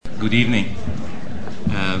Good evening.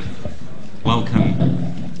 Welcome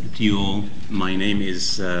to you all. My name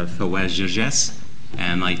is Fawaz Gerges,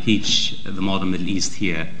 and I teach the Modern Middle East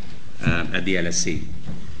here at the LSE.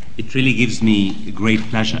 It really gives me great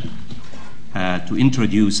pleasure to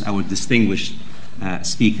introduce our distinguished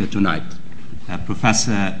speaker tonight,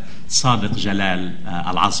 Professor Sadiq Jalal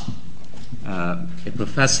Al-Azm, a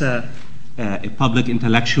professor, a public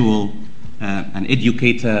intellectual, an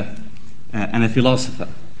educator, and a philosopher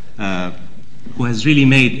who has really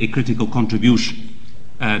made a critical contribution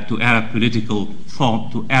to Arab political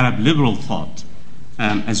thought, to Arab liberal thought,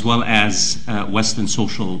 as well as Western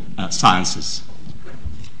social sciences.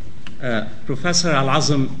 Professor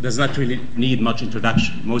Al-Azm does not really need much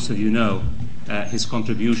introduction. Most of you know his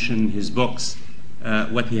contribution, his books,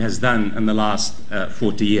 what he has done in the last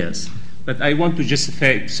 40 years. But I want to just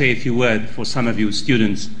say a few words for some of you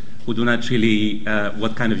students who do not really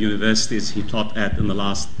what kind of universities he taught at in the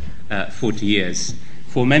last 40 years.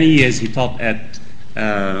 For many years he taught at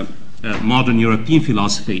modern European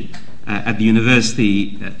philosophy at the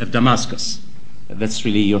University of Damascus. That's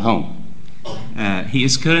really your home. He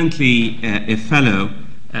is currently a fellow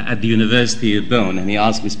at the University of Bonn, and he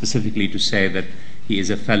asked me specifically to say that he is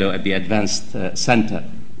a fellow at the Advanced Center.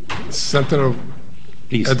 Center of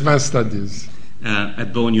Advanced Studies.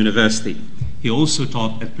 At Bonn University. He also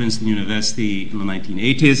taught at Princeton University in the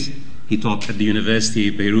 1980s. He taught at the University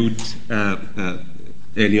of Beirut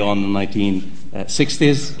early on in the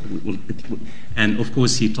 1960s. And of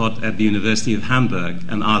course, he taught at the University of Hamburg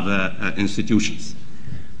and other institutions.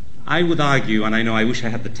 I would argue, and I know I wish I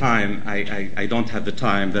had the time, I don't have the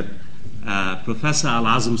time, that Professor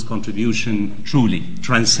Al-Azm's contribution truly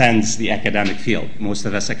transcends the academic field. Most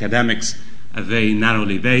of us academics are very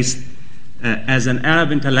narrowly based. As an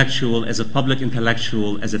Arab intellectual, as a public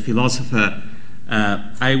intellectual, as a philosopher,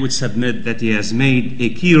 I would submit that he has made a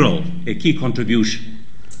key role, a key contribution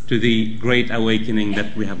to the great awakening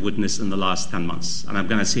that we have witnessed in the last 10 months. And I'm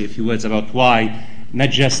going to say a few words about why, not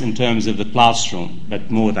just in terms of the classroom, but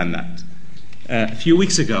more than that. A few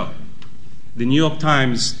weeks ago, the New York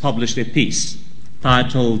Times published a piece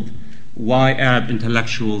titled, "Why Arab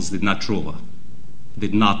Intellectuals Did Not Roar,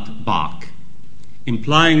 Did Not Bark,"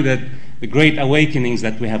 implying that the great awakenings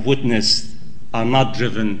that we have witnessed are not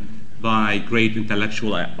driven by great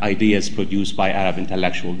intellectual ideas produced by Arab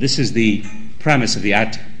intellectuals. This is the premise of the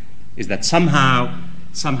article, is that somehow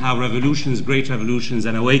revolutions, great revolutions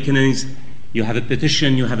and awakenings, you have a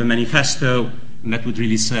petition, you have a manifesto, and that would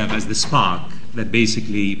really serve as the spark that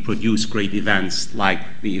basically produce great events like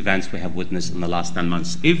the events we have witnessed in the last 10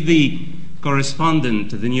 months. If the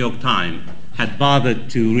correspondent of the New York Times had bothered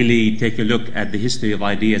to really take a look at the history of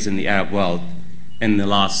ideas in the Arab world in the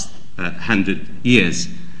last 100 years,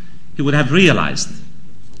 he would have realized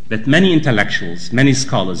that many intellectuals, many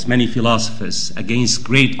scholars, many philosophers, against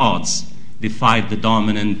great odds, defied the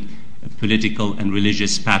dominant political and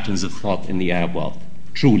religious patterns of thought in the Arab world.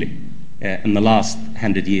 Truly, in the last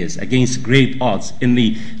 100 years, against great odds, in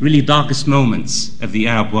the really darkest moments of the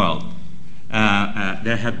Arab world,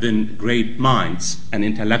 there have been great minds and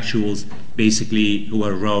intellectuals basically who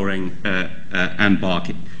are roaring and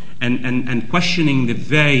barking and questioning the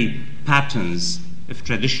very patterns of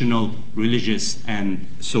traditional religious and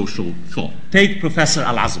social thought. Take Professor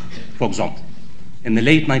Al-Azm, for example. In the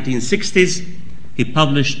late 1960s, he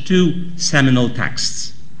published two seminal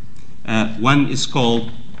texts. One is called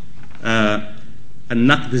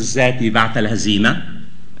النقد الذاتي بعد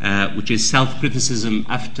الهزيمة, which is self-criticism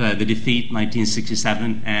after the defeat,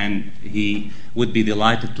 1967, and he would be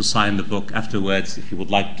delighted to sign the book afterwards if you would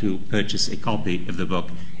like to purchase a copy of the book.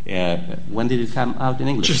 When did it come out in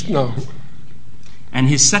English? Just now. And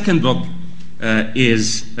his second book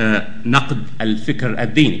is نقد الفكر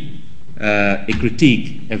الديني, a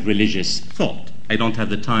critique of religious thought. I don't have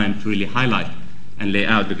the time to really highlight and lay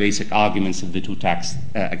out the basic arguments of the two texts.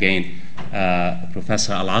 Again,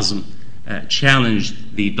 Professor Al-Azm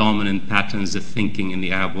challenged the dominant patterns of thinking in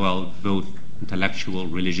the Arab world, both intellectual,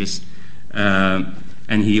 religious,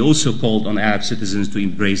 and he also called on Arab citizens to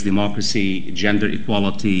embrace democracy, gender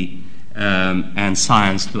equality, and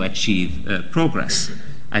science to achieve progress.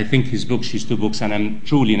 I think his two books, and I'm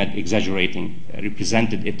truly not exaggerating,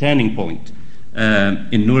 represented a turning point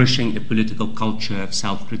in nourishing a political culture of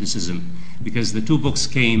self-criticism, because the two books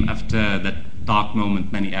came after that dark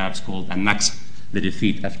moment many Arabs called An-Naksa, the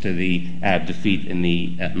defeat after the Arab defeat in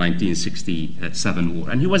the 1967 war.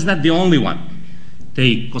 And he was not the only one.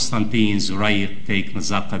 Take Constantine Zurayq, take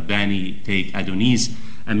Nazar Qabbani, take Adonis.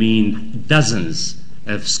 I mean, dozens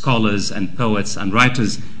of scholars and poets and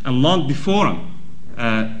writers. And long before him,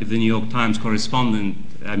 if the New York Times correspondent,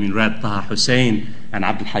 read Taha Hussein, and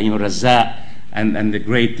Abdul Halim al-Razzaq, and the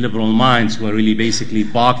great liberal minds who are really basically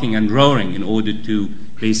barking and roaring in order to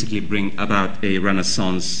basically bring about a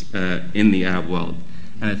renaissance in the Arab world.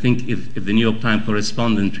 And I think if the New York Times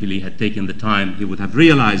correspondent really had taken the time, he would have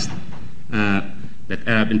realized that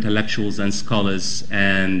Arab intellectuals and scholars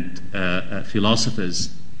and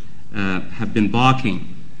philosophers have been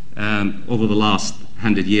barking over the last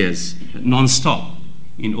 100 years non-stop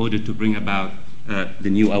in order to bring about the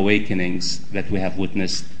new awakenings that we have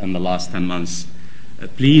witnessed in the last 10 months.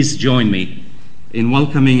 Please join me in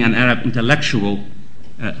welcoming an Arab intellectual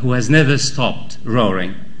who has never stopped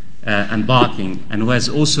roaring and barking, and who has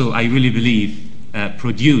also, I really believe,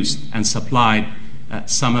 produced and supplied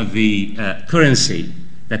some of the currency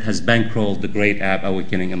that has bankrolled the great Arab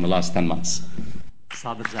awakening in the last 10 months.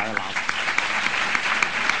 Sadiq Zahir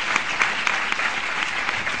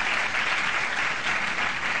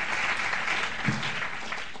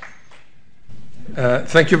al-Azam.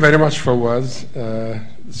 Thank you very much, Fawaz.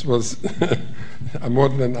 This was more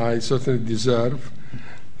than I certainly deserve.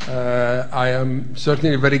 I am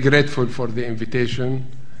certainly very grateful for the invitation,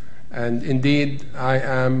 and indeed I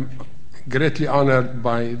am greatly honored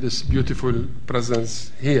by this beautiful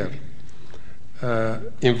presence here.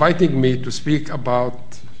 Inviting me to speak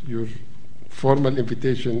about your formal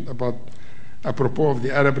invitation about apropos of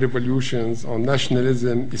the Arab revolutions on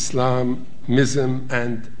nationalism, Islamism,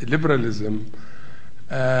 and liberalism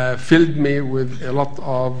filled me with a lot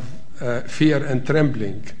of fear and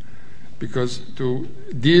trembling, because to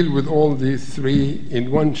deal with all these three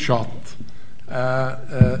in one shot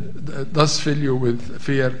does fill you with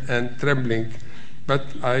fear and trembling, but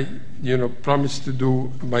I promise to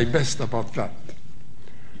do my best about that.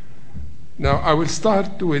 Now, I will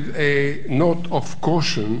start with a note of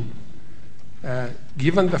caution,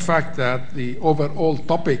 given the fact that the overall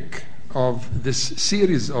topic of this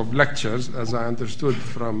series of lectures, as I understood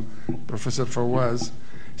from Professor Fawaz,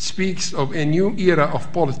 speaks of a new era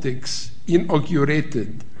of politics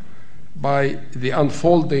inaugurated by the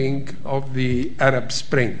unfolding of the Arab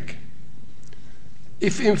Spring.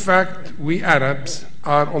 If in fact we Arabs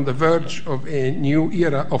are on the verge of a new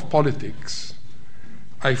era of politics,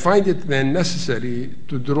 I find it then necessary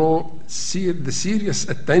to draw the serious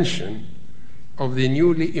attention of the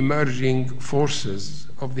newly emerging forces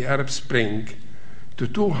of the Arab Spring to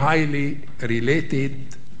two highly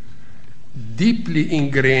related, deeply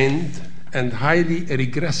ingrained, and highly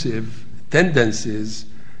regressive tendencies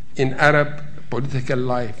in Arab political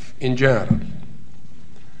life in general.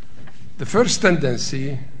 The first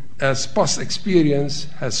tendency, as past experience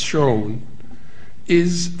has shown,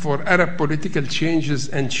 is for Arab political changes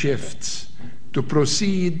and shifts to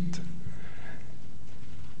proceed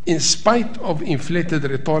in spite of inflated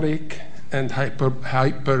rhetoric and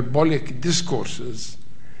hyperbolic discourses,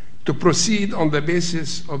 to proceed on the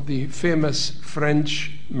basis of the famous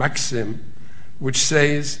French maxim, which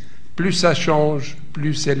says, plus ça change,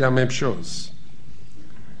 plus c'est la même chose.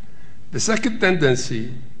 The second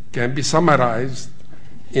tendency can be summarized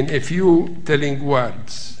in a few telling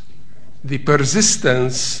words: the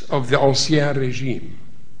persistence of the Ancien Regime.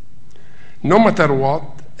 No matter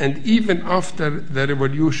what, and even after the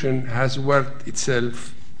revolution has worked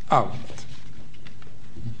itself out.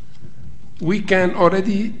 We can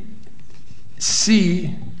already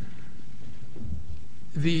see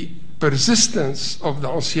the persistence of the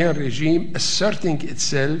Ancien Regime asserting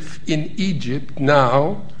itself in Egypt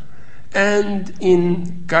now, and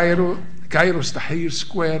in Cairo's Tahrir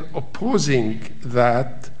Square opposing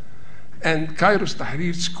that. And Cairo's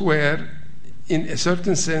Tahrir Square, in a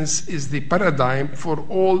certain sense, is the paradigm for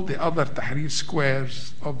all the other Tahrir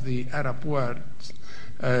Squares of the Arab world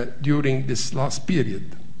during this last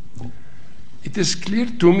period. It is clear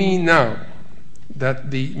to me now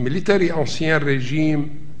that the military Ancien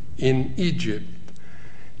Regime in Egypt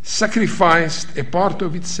sacrificed a part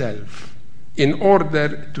of itself in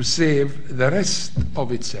order to save the rest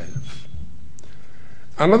of itself.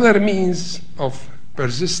 Another means of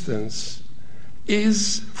persistence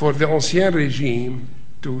is for the Ancien Regime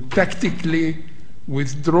to tactically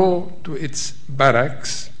withdraw to its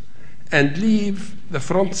barracks and leave the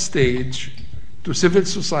front stage to civil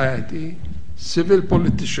society, civil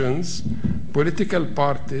politicians, political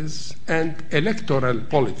parties, and electoral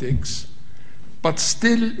politics, but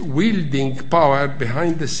still wielding power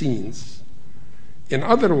behind the scenes. In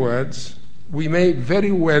other words, we may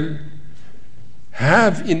very well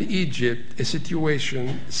have in Egypt a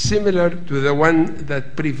situation similar to the one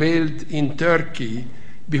that prevailed in Turkey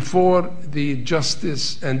before the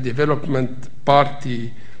Justice and Development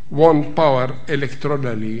Party won power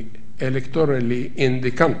electorally in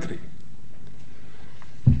the country.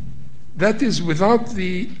 That is, without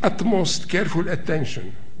the utmost careful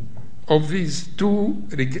attention of these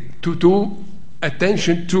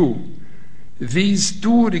attention to these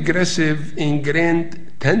two regressive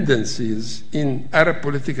ingrained tendencies in Arab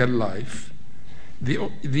political life,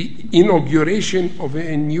 the inauguration of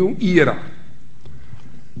a new era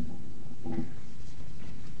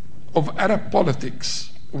of Arab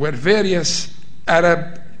politics, where various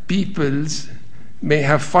Arab peoples may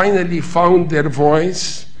have finally found their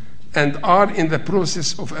voice and are in the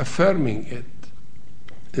process of affirming it.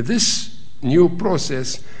 This new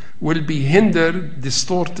process will be hindered,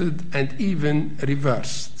 distorted, and even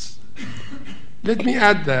reversed. Let me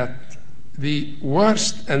add that the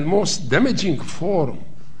worst and most damaging form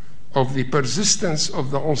of the persistence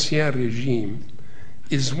of the Ancien regime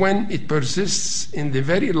is when it persists in the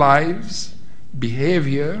very lives,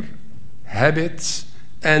 behavior, habits,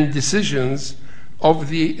 and decisions of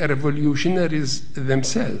the revolutionaries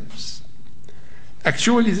themselves.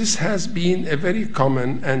 Actually, this has been a very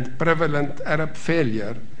common and prevalent Arab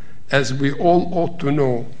failure, as we all ought to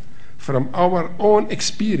know from our own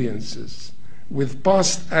experiences with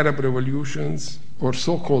past Arab revolutions, or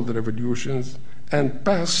so-called revolutions, and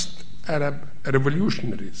past Arab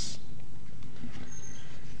revolutionaries.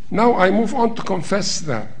 Now I move on to confess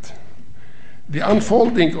that the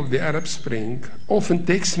unfolding of the Arab Spring often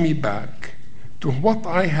takes me back to what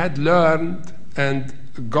I had learned and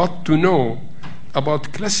got to know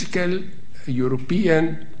about classical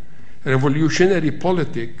European revolutionary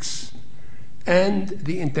politics and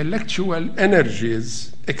the intellectual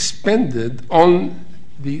energies expended on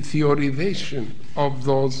the theorization of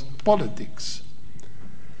those politics.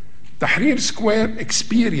 Tahrir Square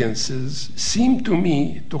experiences seem to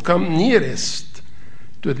me to come nearest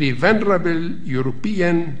to the venerable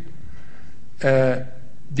European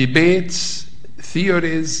debates,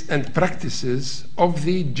 theories, and practices of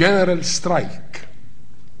the general strike.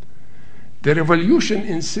 The revolution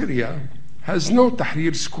in Syria has no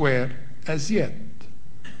Tahrir Square as yet.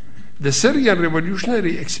 The Syrian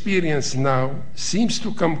revolutionary experience now seems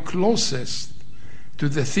to come closest to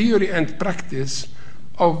the theory and practice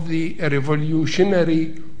of the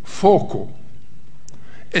revolutionary FOCO,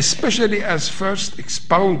 especially as first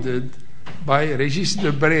expounded by Régis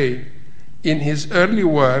Debray in his early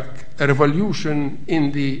work, Revolution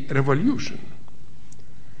in the Revolution.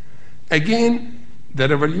 Again, the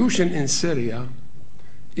revolution in Syria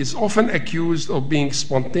is often accused of being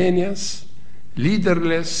spontaneous,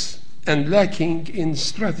 leaderless, and lacking in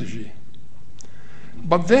strategy.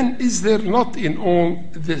 But then, is there not in all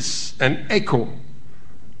this an echo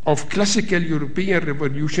of classical European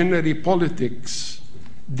revolutionary politics,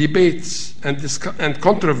 debates, and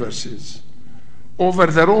controversies over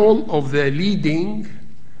the role of the leading,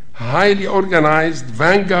 highly organized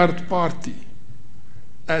vanguard party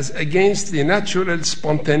as against the natural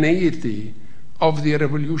spontaneity of the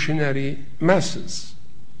revolutionary masses?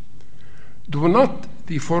 Do not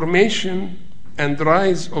the formation and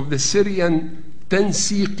rise of the Syrian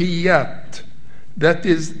Tansiqiyat, that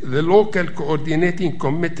is, the local coordinating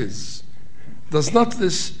committees, does not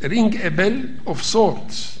this ring a bell of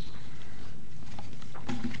sorts?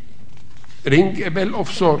 Ring a bell of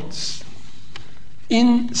sorts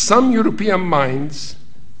in some European minds,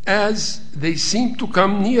 as they seem to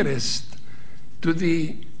come nearest to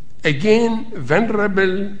the again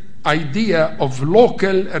venerable idea of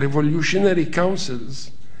local revolutionary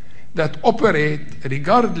councils that operate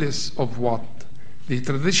regardless of what the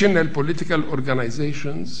traditional political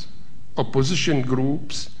organizations, opposition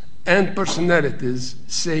groups, and personalities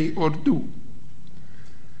say or do.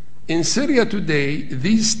 In Syria today,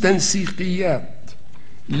 these tansiqiyat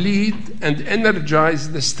lead and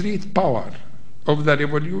energize the street power of the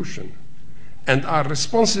revolution and are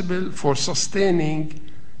responsible for sustaining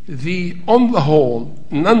the, on the whole,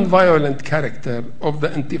 non-violent character of the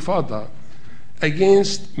Intifada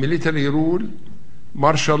against military rule,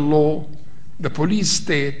 martial law, the police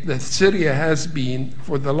state that Syria has been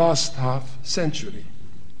for the last half-century.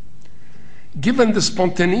 Given the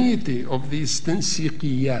spontaneity of these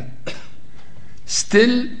tansiqiyat,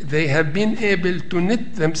 still they have been able to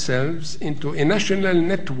knit themselves into a national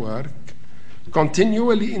network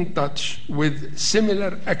continually in touch with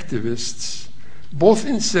similar activists, both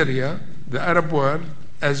in Syria, the Arab world,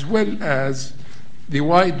 as well as the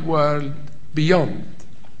wide world beyond.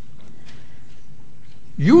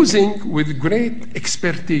 Using with great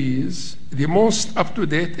expertise the most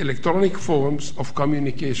up-to-date electronic forms of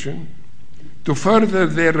communication to further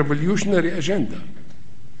their revolutionary agenda,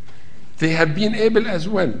 they have been able as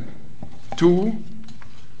well to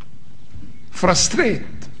frustrate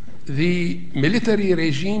the military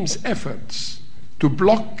regime's efforts to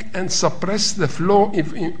block and suppress the flow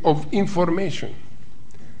of information.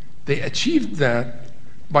 They achieved that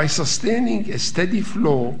by sustaining a steady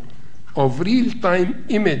flow of real-time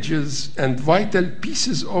images and vital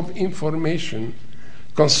pieces of information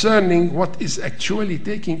concerning what is actually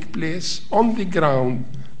taking place on the ground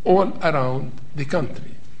all around the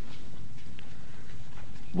country.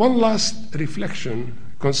 One last reflection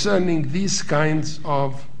concerning these kinds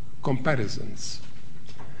of comparisons.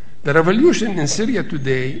 The revolution in Syria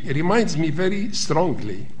today reminds me very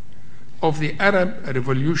strongly of the Arab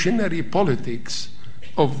revolutionary politics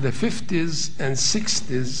of the 50s and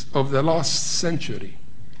 60s of the last century,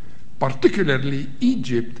 particularly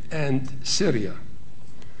Egypt and Syria.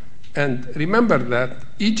 And remember that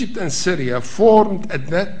Egypt and Syria formed at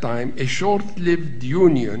that time a short-lived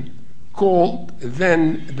union called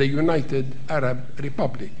then the United Arab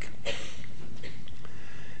Republic.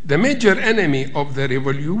 The major enemy of the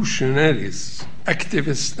revolutionaries,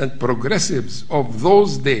 activists, and progressives of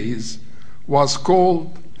those days was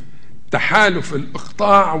called تحالف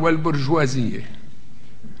الإقطاع والبرجوازية.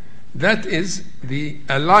 That is the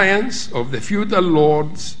alliance of the feudal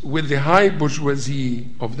lords with the high bourgeoisie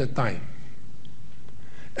of the time.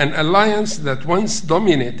 An alliance that once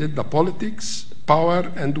dominated the politics,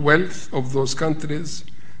 power, and wealth of those countries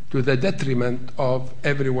to the detriment of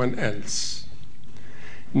everyone else.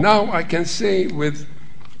 Now I can say with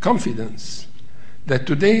confidence that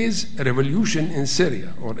today's revolution in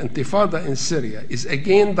Syria, or intifada in Syria, is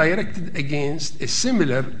again directed against a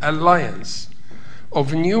similar alliance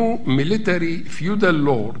of new military feudal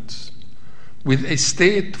lords with a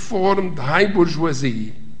state-formed high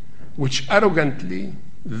bourgeoisie which arrogantly,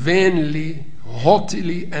 vainly,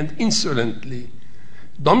 haughtily, and insolently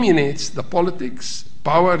dominates the politics,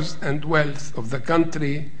 powers, and wealth of the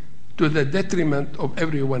country to the detriment of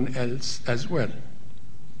everyone else as well.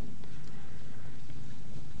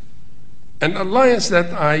 An alliance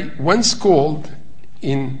that I once called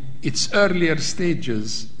in its earlier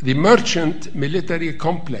stages the merchant military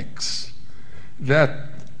complex that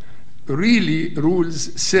really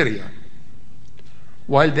rules Syria,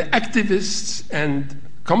 while the activists and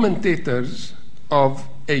commentators of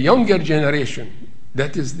a younger generation,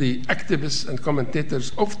 that is the activists and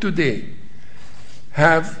commentators of today,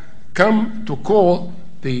 have come to call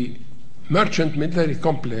the merchant military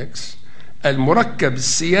complex المركب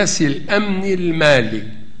السياسي الأمني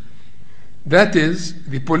المالي. That is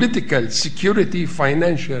the political security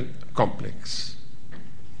financial complex.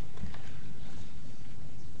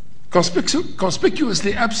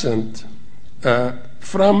 Conspicuously absent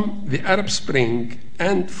from the Arab Spring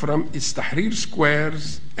and from its Tahrir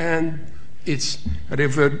squares and its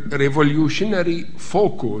revolutionary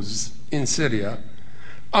focus in Syria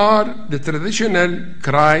are the traditional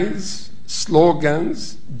cries,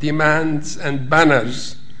 slogans, demands, and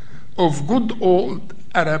banners of good old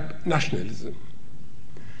Arab nationalism,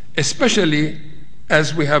 especially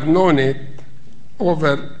as we have known it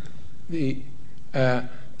over the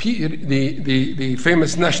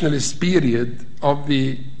famous nationalist period of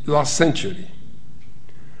the last century.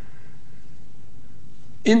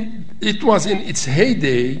 It was in its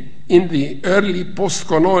heyday in the early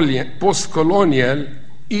post-colonial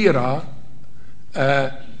era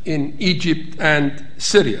in Egypt and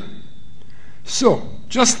Syria. So,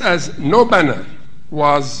 just as no banner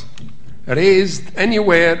was raised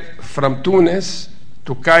anywhere from Tunis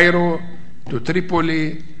to Cairo to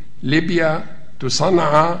Tripoli, Libya to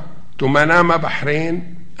Sana'a to Manama,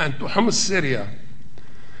 Bahrain, and to Homs, Syria,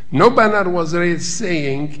 no banner was raised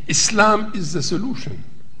saying Islam is the solution.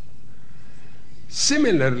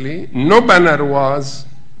 Similarly, no banner was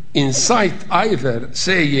in sight either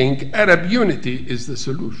saying Arab unity is the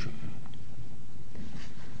solution.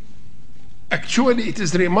 Actually, it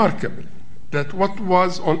is remarkable that what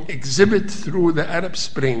was on exhibit through the Arab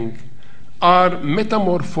Spring are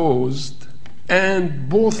metamorphosed and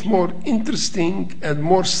both more interesting and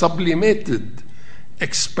more sublimated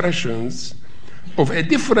expressions of a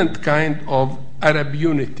different kind of Arab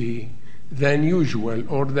unity than usual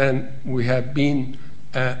or than we have been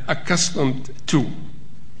accustomed to.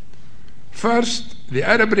 First, the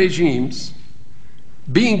Arab regimes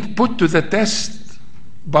being put to the test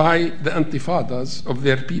by the intifadas of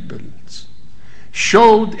their peoples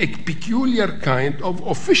showed a peculiar kind of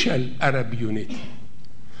official Arab unity.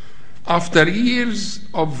 After years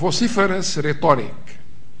of vociferous rhetoric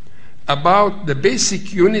about the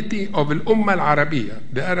basic unity of Al-Ummah Al-Arabiya,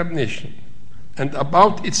 the Arab nation, and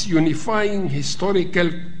about its unifying historical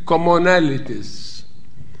commonalities,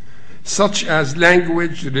 such as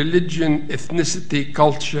language, religion, ethnicity,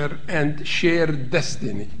 culture, and shared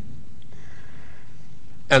destiny,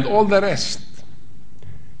 and all the rest,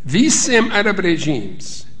 These same Arab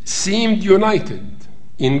regimes seemed united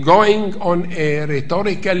in going on a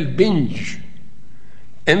rhetorical binge,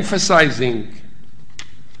 emphasizing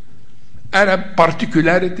Arab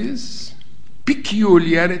particularities,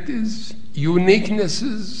 peculiarities,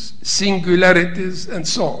 uniquenesses, singularities, and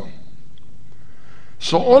so on.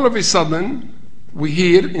 So all of a sudden, we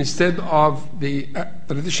hear, instead of the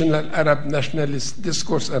traditional Arab nationalist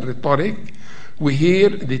discourse and rhetoric, we hear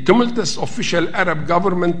the tumultuous official Arab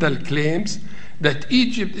governmental claims that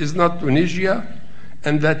Egypt is not Tunisia,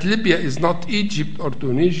 and that Libya is not Egypt or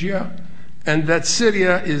Tunisia, and that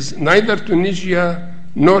Syria is neither Tunisia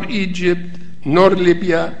nor Egypt nor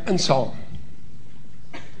Libya, and so on.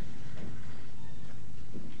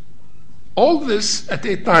 All this at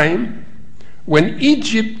a time when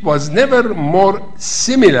Egypt was never more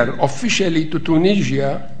similar officially to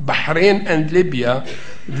Tunisia, Bahrain, and Libya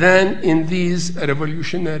than in these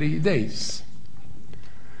revolutionary days.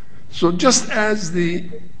 So just as the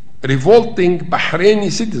revolting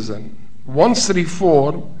Bahraini citizen wants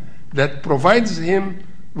reform that provides him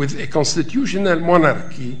with a constitutional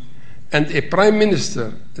monarchy and a prime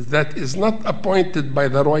minister that is not appointed by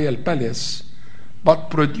the royal palace, but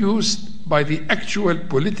produced by the actual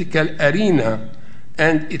political arena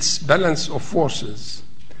and its balance of forces.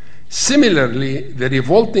 Similarly, the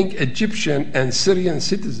revolting Egyptian and Syrian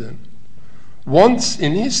citizen wants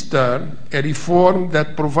in his turn a reform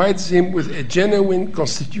that provides him with a genuine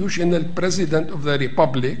constitutional president of the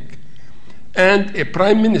republic and a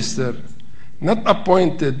prime minister not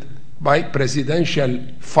appointed by presidential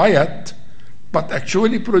fiat, but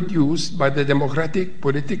actually produced by the democratic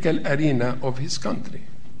political arena of his country.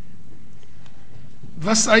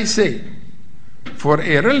 Thus I say, for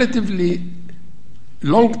a relatively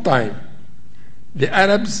long time, the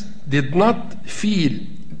Arabs did not feel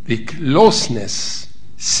the closeness,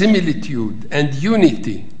 similitude, and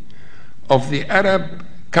unity of the Arab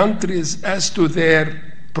countries as to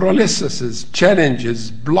their processes,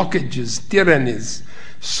 challenges, blockages, tyrannies,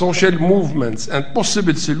 social movements, and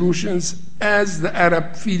possible solutions as the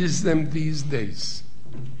Arab feels them these days.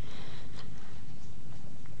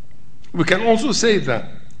 We can also say that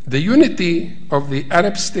the unity of the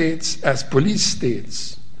Arab states as police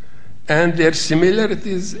states and their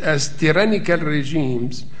similarities as tyrannical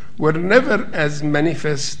regimes were never as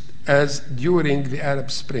manifest as during the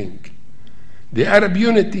Arab Spring. The Arab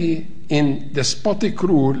unity in despotic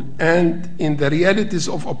rule and in the realities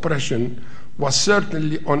of oppression was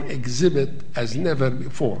certainly on exhibit as never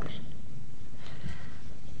before.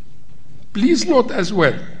 Please note as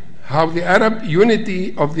well how the Arab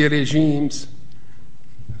unity of the regimes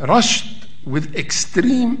rushed with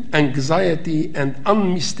extreme anxiety and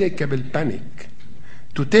unmistakable panic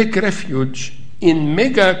to take refuge in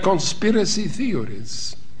mega conspiracy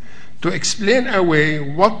theories to explain away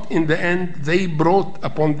what in the end they brought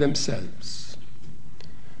upon themselves.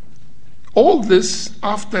 All this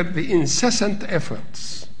after the incessant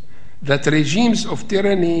efforts that regimes of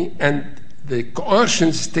tyranny and the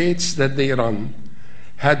coercion states that they run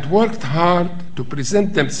had worked hard to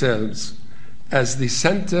present themselves as the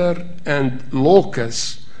center and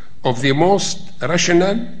locus of the most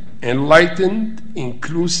rational, enlightened,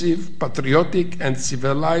 inclusive, patriotic, and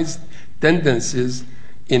civilized tendencies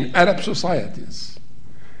in Arab societies.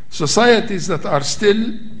 Societies that are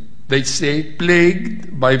still, they say,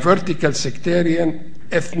 plagued by vertical sectarian,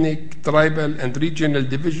 ethnic, tribal, and regional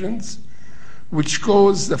divisions, which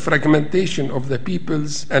cause the fragmentation of the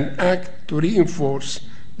peoples and act to reinforce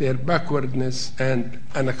their backwardness and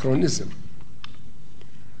anachronism.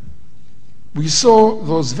 We saw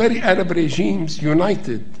those very Arab regimes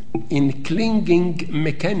united in clinging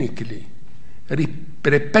mechanically,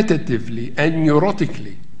 repetitively, and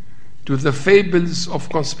neurotically to the fables of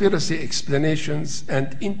conspiracy explanations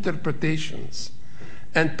and interpretations,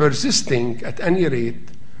 and persisting, at any rate,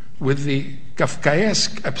 with the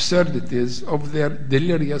Kafkaesque absurdities of their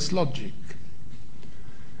delirious logic.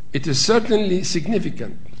 It is certainly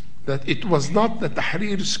significant that it was not the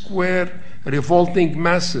Tahrir Square revolting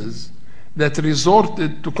masses that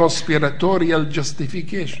resorted to conspiratorial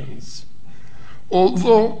justifications,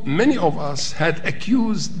 although many of us had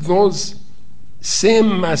accused those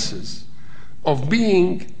same masses of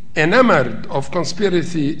being enamored of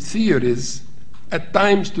conspiracy theories, at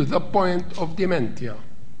times to the point of dementia.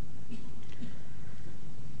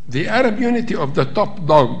 The Arab unity of the top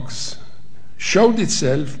dogs showed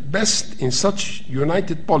itself best in such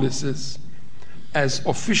united policies as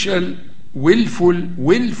official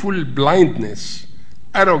willful blindness,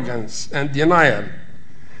 arrogance, and denial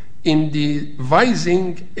in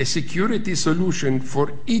devising a security solution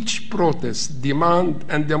for each protest, demand,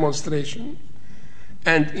 and demonstration,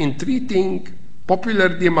 and in treating popular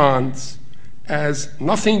demands as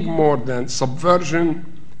nothing more than subversion,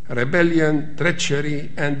 rebellion,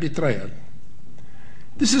 treachery, and betrayal.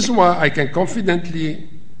 This is why I can confidently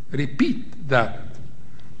repeat that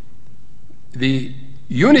the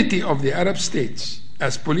unity of the Arab states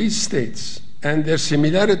as police states and their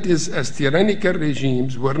similarities as tyrannical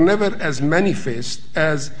regimes were never as manifest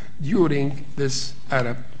as during this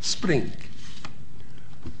Arab Spring.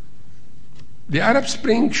 The Arab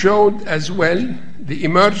Spring showed as well the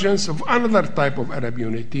emergence of another type of Arab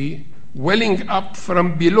unity, welling up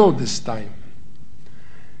from below this time.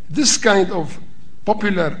 This kind of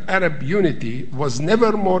popular Arab unity was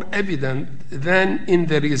never more evident than in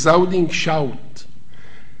the resounding shout,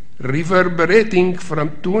 reverberating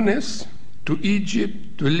from Tunis to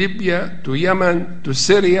Egypt to Libya to Yemen to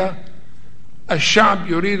Syria, الشعب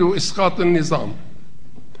يريد إسقاط النظام.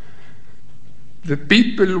 The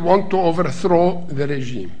people want to overthrow the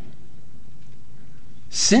regime.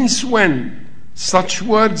 Since when such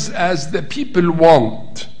words as the people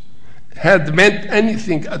want had meant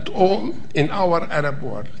anything at all in our Arab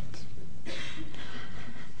world?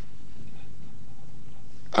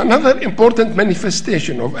 Another important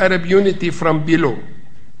manifestation of Arab unity from below,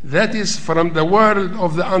 that is from the world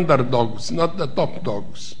of the underdogs, not the top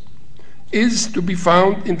dogs, is to be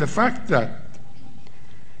found in the fact that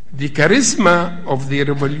the charisma of the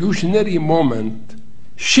revolutionary moment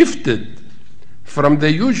shifted from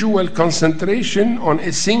the usual concentration on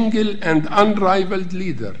a single and unrivaled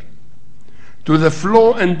leader to the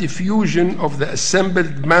flow and diffusion of the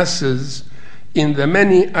assembled masses in the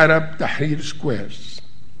many Arab Tahrir squares,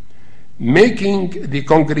 making the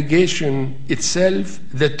congregation itself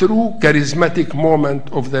the true charismatic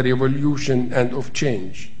moment of the revolution and of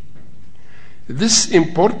change. This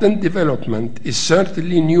important development is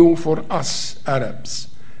certainly new for us Arabs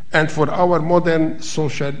and for our modern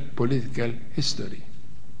social political history.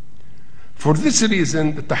 For this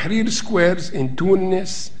reason, the Tahrir squares in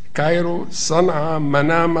Tunis, Cairo, Sana'a,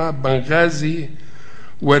 Manama, Benghazi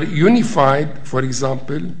were unified, for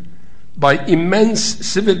example, by immense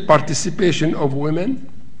civil participation of women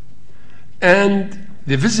and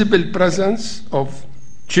the visible presence of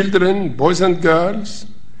children, boys and girls.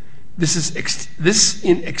 This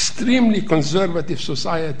in extremely conservative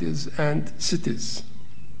societies and cities.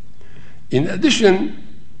 In addition,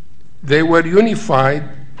 they were unified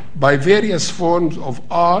by various forms of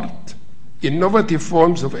art, innovative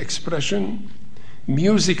forms of expression,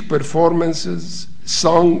 music performances,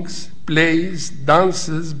 songs, plays,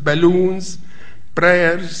 dances, balloons,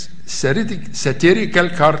 prayers, satirical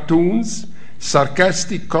cartoons,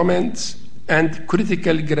 sarcastic comments, and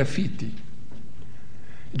critical graffiti.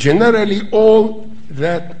 Generally, all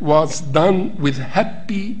that was done with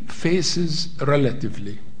happy faces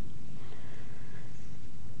relatively.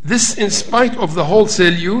 This in spite of the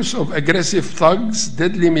wholesale use of aggressive thugs,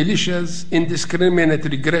 deadly militias, indiscriminate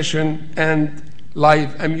regression, and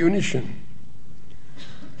live ammunition.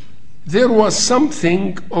 There was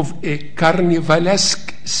something of a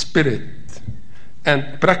carnivalesque spirit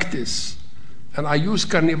and practice, and I use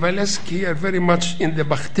carnivalesque here very much in the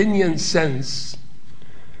Bakhtinian sense,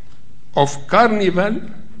 of carnival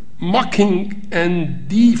mocking and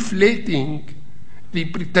deflating the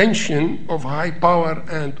pretension of high power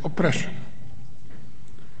and oppression.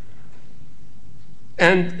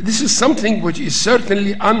 And this is something which is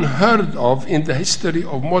certainly unheard of in the history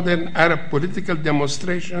of modern Arab political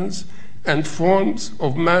demonstrations and forms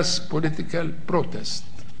of mass political protest.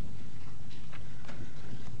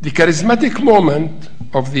 The charismatic moment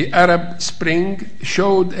of the Arab Spring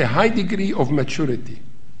showed a high degree of maturity,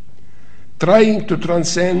 trying to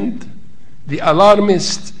transcend the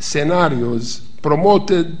alarmist scenarios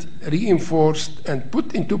promoted, reinforced, and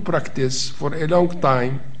put into practice for a long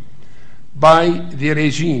time by the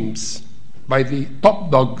regimes, by the top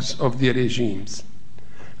dogs of the regimes.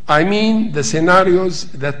 I mean the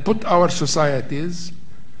scenarios that put our societies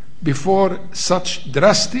before such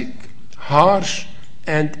drastic, harsh,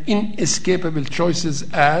 and inescapable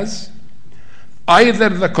choices as either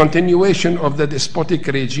the continuation of the despotic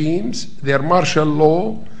regimes, their martial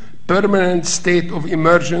law, permanent state of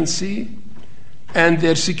emergency, and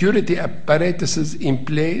their security apparatuses in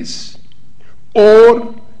place,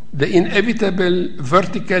 or the inevitable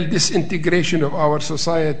vertical disintegration of our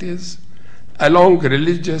societies along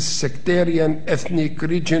religious, sectarian, ethnic,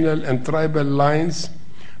 regional, and tribal lines,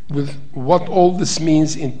 with what all this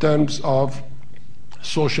means in terms of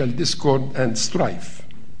social discord and strife.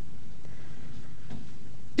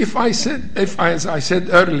 If, as I said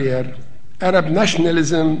earlier, Arab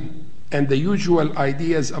nationalism and the usual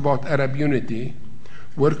ideas about Arab unity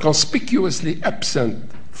were conspicuously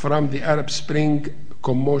absent from the Arab Spring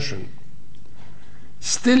commotion.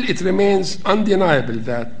 Still, it remains undeniable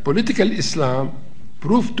that political Islam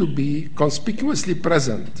proved to be conspicuously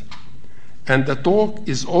present, and the talk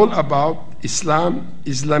is all about Islam,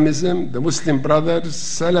 Islamism, the Muslim Brothers,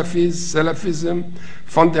 Salafism,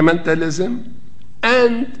 fundamentalism,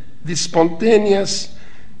 and the spontaneous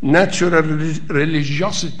natural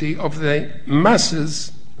religiosity of the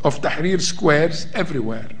masses of Tahrir squares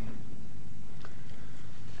everywhere.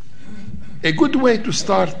 A good way to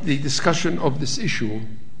start the discussion of this issue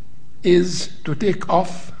is to take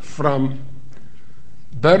off from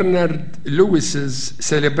Bernard Lewis's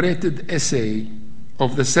celebrated essay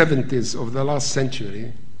of the 70s of the last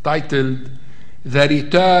century titled The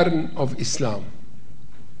Return of Islam.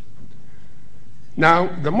 Now,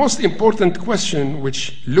 the most important question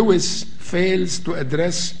which Lewis fails to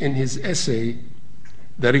address in his essay,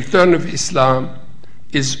 The Return of Islam,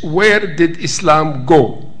 is where did Islam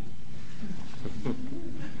go?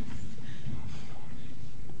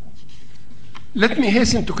 Let me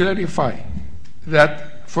hasten to clarify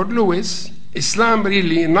that for Lewis, Islam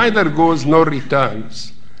really neither goes nor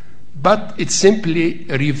returns, but it simply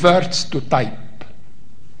reverts to type.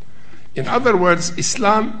 In other words,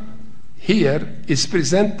 Islam here is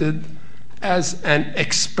presented as an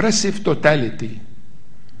expressive totality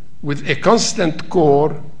with a constant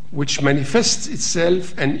core which manifests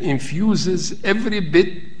itself and infuses every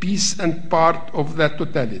bit, piece, and part of that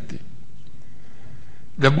totality.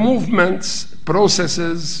 The movements,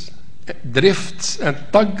 processes, drifts, and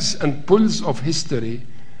tugs and pulls of history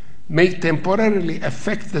may temporarily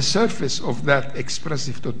affect the surface of that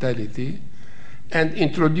expressive totality and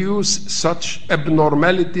introduce such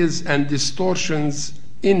abnormalities and distortions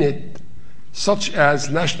in it, such as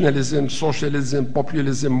nationalism, socialism,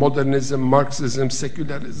 populism, modernism, Marxism,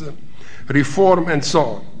 secularism, reform, and so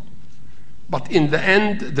on. But in the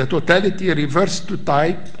end, the totality reverts to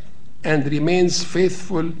type and remains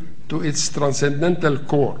faithful to its transcendental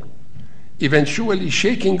core, eventually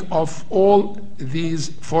shaking off all these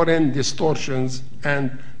foreign distortions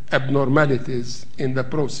and abnormalities in the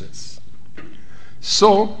process.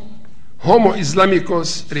 So, Homo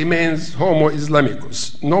Islamicus remains Homo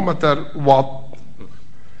Islamicus, no matter what.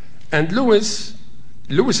 And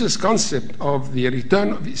Lewis's concept of the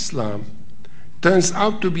return of Islam turns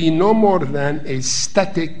out to be no more than a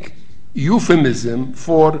static euphemism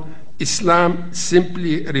for Islam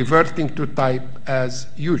simply reverting to type as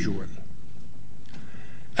usual.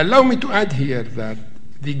 Allow me to add here that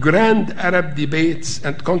the grand Arab debates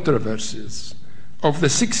and controversies of the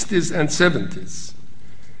 60s and 70s,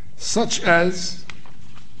 such as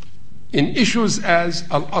in issues as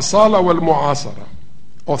al-asala wal-mu'asara,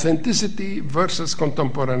 authenticity versus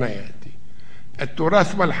contemporaneity,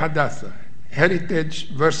 al-turath wal-hadatha, heritage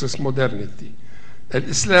versus modernity,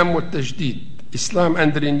 al-Islam wal-tajdid, Islam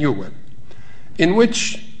and renewal, in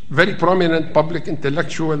which very prominent public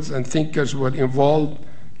intellectuals and thinkers were involved,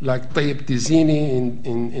 like Tayyib Tizini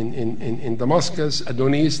in Damascus,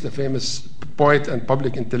 Adonis, the famous poet and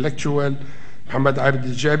public intellectual, Muhammad Abd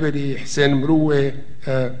al-Jabiri, Hussein Mroueh,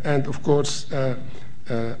 and of course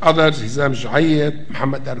others, Hizam Jayyed,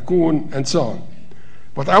 Muhammad Arkoun, and so on.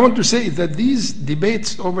 What I want to say is that these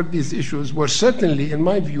debates over these issues were certainly, in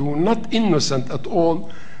my view, not innocent at all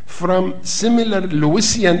from similar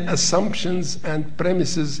Lewisian assumptions and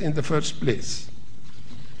premises in the first place.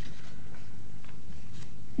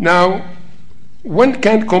 Now, one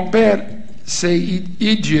can compare, say,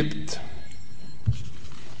 Egypt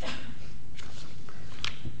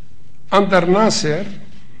under Nasser.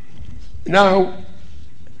 Now,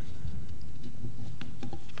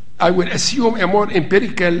 I will assume a more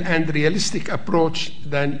empirical and realistic approach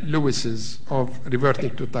than Lewis's of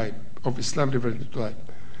reverting to type, of Islam reverting to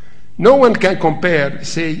type. No one can compare,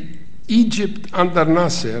 say, Egypt under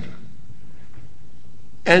Nasser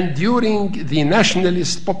and during the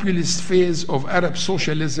nationalist populist phase of Arab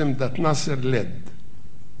socialism that Nasser led.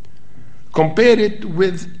 Compare it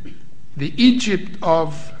with the Egypt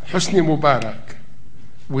of Hosni Mubarak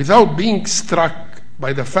without being struck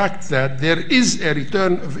by the fact that there is a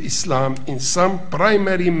return of Islam in some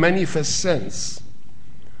primary manifest sense,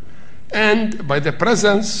 and by the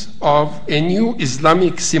presence of a new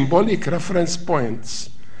Islamic symbolic reference points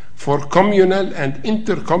for communal and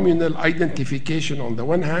intercommunal identification on the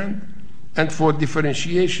one hand, and for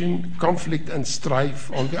differentiation, conflict, and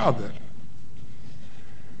strife on the other.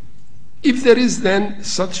 If there is then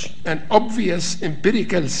such an obvious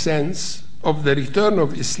empirical sense of the return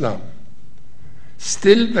of Islam,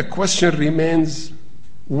 still the question remains,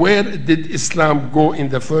 where did Islam go in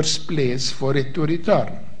the first place for it to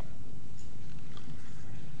return?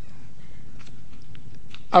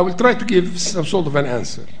 I will try to give some sort of an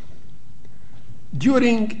answer.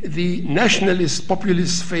 During the nationalist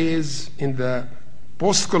populist phase in the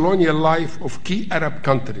post-colonial life of key Arab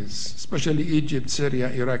countries, especially Egypt, Syria,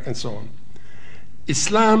 Iraq, and so on,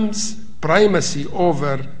 Islam's primacy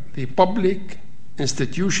over the public,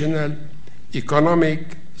 institutional,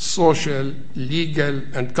 economic, social, legal,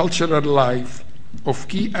 and cultural life of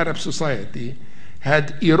key Arab society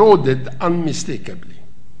had eroded unmistakably.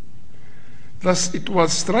 Thus, it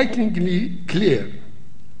was strikingly clear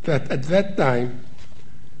that at that time,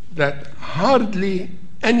 that hardly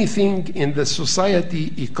anything in the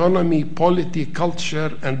society, economy, polity,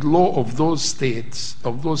 culture, and law of those states,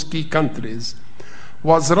 of those key countries,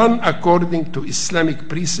 was run according to Islamic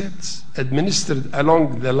precepts, administered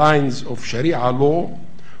along the lines of Sharia law,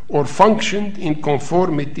 or functioned in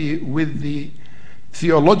conformity with the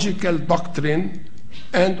theological doctrine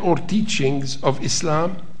and or teachings of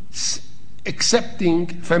Islam, excepting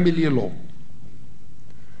family law.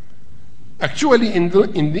 Actually,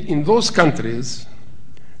 in those countries,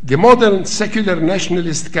 the modern secular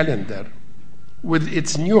nationalist calendar, with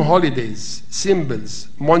its new holidays, symbols,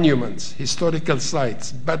 monuments, historical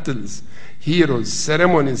sites, battles, heroes,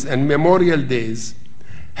 ceremonies, and memorial days,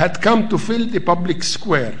 had come to fill the public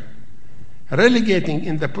square, relegating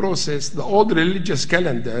in the process the old religious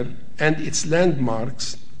calendar and its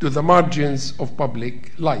landmarks to the margins of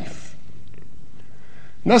public life.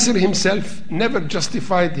 Nasser himself never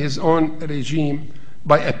justified his own regime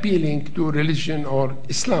by appealing to religion or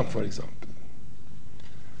Islam, for example.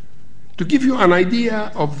 To give you an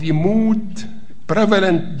idea of the mood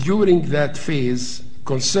prevalent during that phase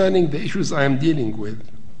concerning the issues I am dealing with,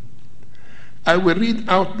 I will read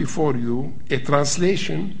out before you a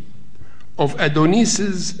translation of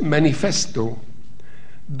Adonis's manifesto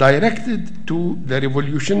directed to the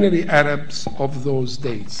revolutionary Arabs of those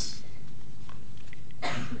days.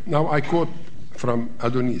 Now I quote from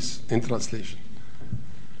Adonis in translation.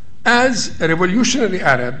 As revolutionary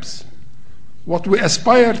Arabs, what we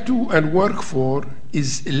aspire to and work for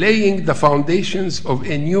is laying the foundations of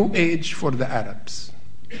a new age for the Arabs.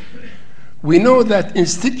 We know that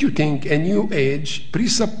instituting a new age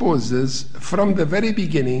presupposes from the very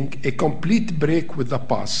beginning a complete break with the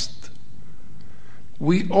past.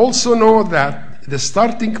 We also know that the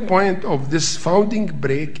starting point of this founding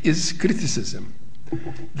break is criticism.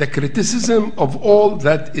 The criticism of all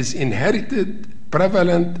that is inherited,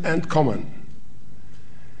 prevalent, and common.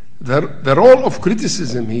 The role of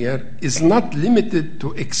criticism here is not limited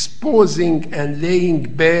to exposing and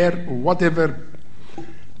laying bare whatever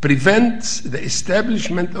prevents the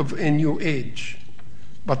establishment of a new age,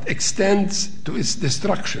 but extends to its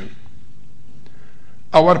destruction.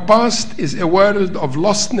 Our past is a world of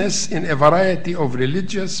lostness in a variety of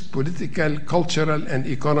religious, political, cultural, and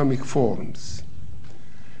economic forms.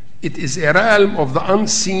 It is a realm of the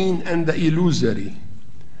unseen and the illusory,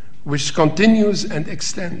 which continues and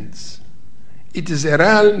extends. It is a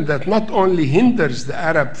realm that not only hinders the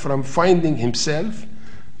Arab from finding himself,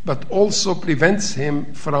 but also prevents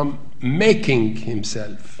him from making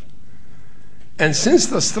himself. And since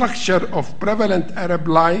the structure of prevalent Arab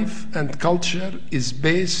life and culture is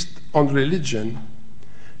based on religion,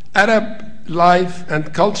 Arab life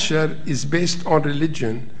and culture is based on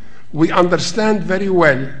religion, we understand very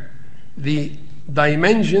well the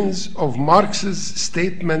dimensions of Marx's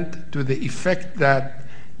statement to the effect that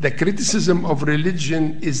the criticism of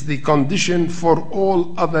religion is the condition for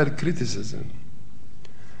all other criticism.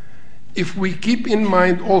 If we keep in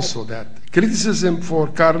mind also that criticism for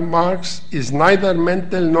Karl Marx is neither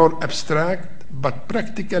mental nor abstract, but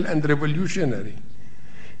practical and revolutionary,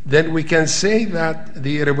 then we can say that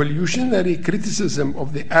the revolutionary criticism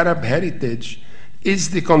of the Arab heritage is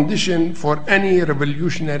the condition for any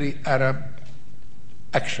revolutionary Arab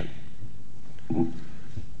action.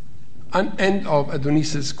 An end of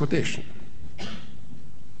Adonis's quotation.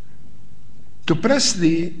 To press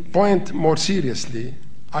the point more seriously,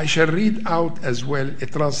 I shall read out as well a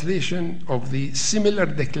translation of the similar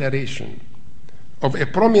declaration of a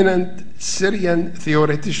prominent Syrian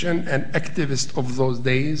theoretician and activist of those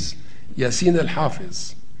days, Yassin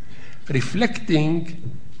al-Hafiz,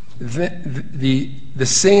 reflecting the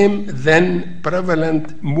same then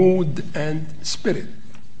prevalent mood and spirit,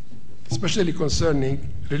 especially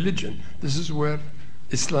concerning religion. This is where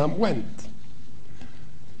Islam went.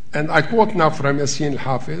 And I quote now from Yassin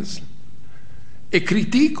al-Hafiz, a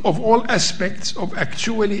critique of all aspects of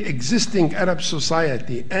actually existing Arab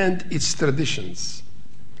society and its traditions,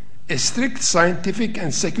 a strict scientific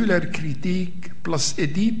and secular critique plus a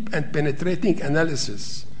deep and penetrating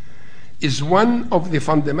analysis is one of the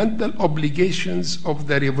fundamental obligations of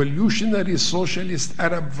the revolutionary socialist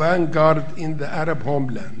Arab vanguard in the Arab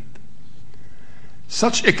homeland.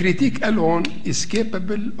 Such a critique alone is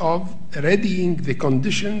capable of readying the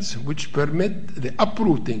conditions which permit the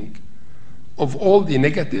uprooting of all the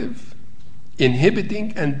negative,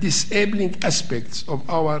 inhibiting, and disabling aspects of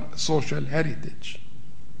our social heritage.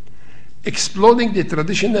 Exploding the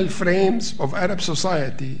traditional frames of Arab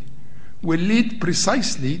society will lead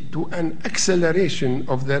precisely to an acceleration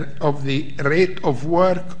of the rate of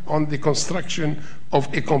work on the construction of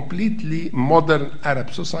a completely modern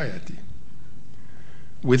Arab society.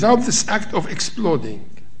 Without this act of exploding,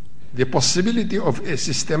 the possibility of a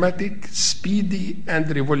systematic, speedy,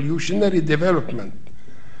 and revolutionary development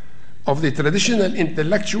of the traditional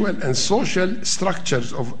intellectual and social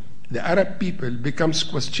structures of the Arab people becomes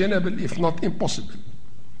questionable, if not impossible.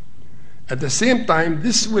 At the same time,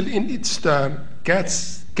 this will in its turn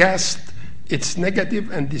cast its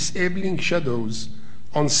negative and disabling shadows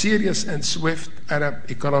on serious and swift Arab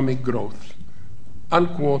economic growth.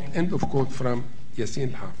 Unquote, end of quote from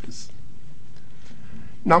Yassin Hafiz.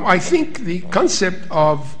 Now, I think the concept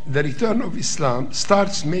of the return of Islam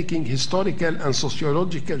starts making historical and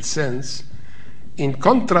sociological sense in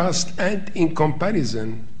contrast and in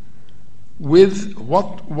comparison with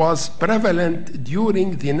what was prevalent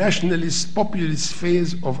during the nationalist populist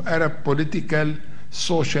phase of Arab political,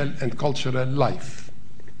 social, and cultural life.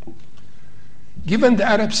 Given the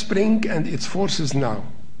Arab Spring and its forces now,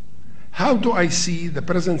 how do I see the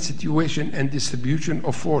present situation and distribution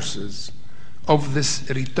of forces of this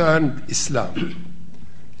returned Islam,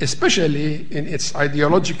 especially in its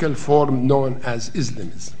ideological form known as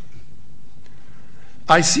Islamism?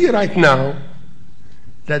 I see right now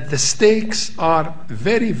that the stakes are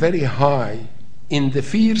very, very high in the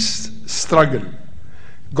fierce struggle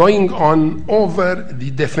going on over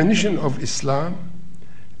the definition of Islam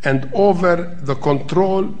and over the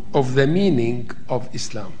control of the meaning of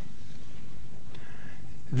Islam.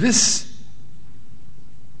 This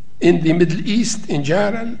in the Middle East in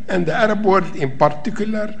general and the Arab world in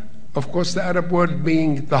particular, of course the Arab world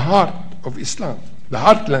being the heart of Islam, the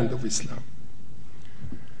heartland of Islam.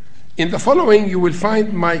 In the following, you will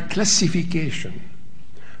find my classification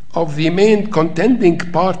of the main contending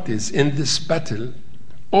parties in this battle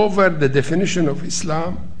over the definition of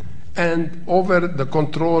Islam and over the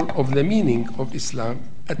control of the meaning of Islam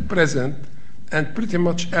at present, and pretty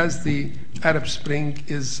much as the Arab Spring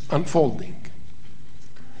is unfolding.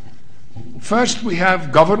 First, we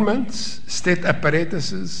have governments, state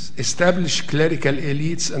apparatuses, established clerical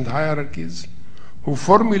elites and hierarchies who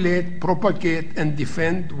formulate, propagate, and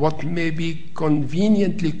defend what may be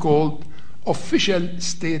conveniently called official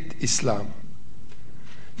state Islam.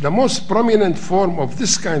 The most prominent form of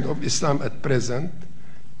this kind of Islam at present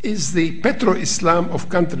is the petro-Islam of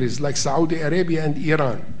countries like Saudi Arabia and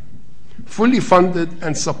Iran, fully funded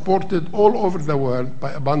and supported all over the world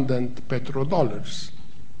by abundant petrodollars.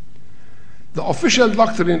 The official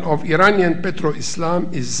doctrine of Iranian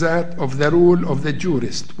petro-Islam is that of the rule of the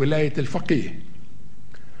jurist, wilayat al-faqih,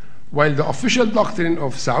 while the official doctrine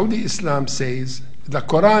of Saudi Islam says the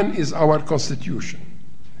Quran is our constitution.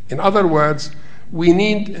 In other words, we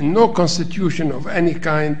need no constitution of any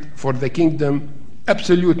kind for the kingdom.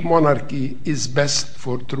 Absolute monarchy is best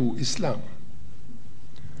for true Islam.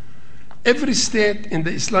 Every state in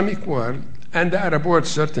the Islamic world, and the Arab world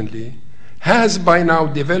certainly, has by now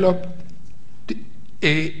developed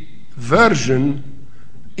a version,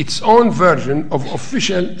 its own version of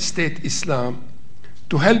official state Islam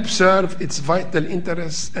to help serve its vital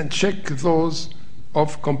interests and check those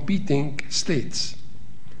of competing states.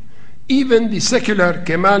 Even the secular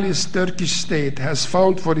Kemalist Turkish state has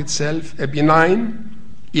found for itself a benign,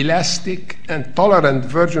 elastic, and tolerant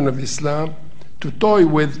version of Islam to toy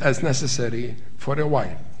with as necessary for a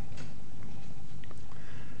while.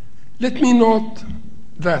 Let me note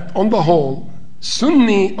that, on the whole,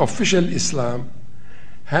 Sunni official Islam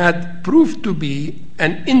had proved to be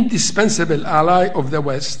an indispensable ally of the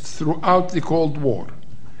West throughout the Cold War,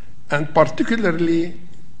 and particularly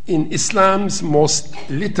in Islam's most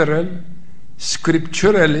literal,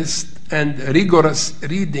 scripturalist, and rigorous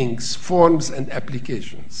readings, forms, and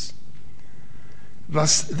applications.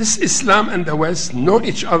 Thus, this Islam and the West know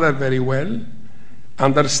each other very well,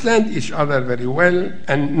 understand each other very well,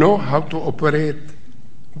 and know how to operate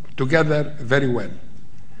together very well.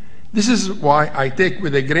 This is why I take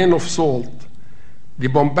with a grain of salt the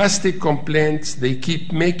bombastic complaints they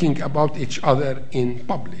keep making about each other in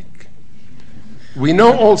public. We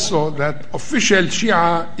know also that official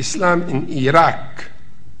Shia Islam in Iraq,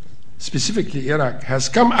 specifically Iraq, has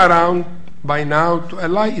come around by now to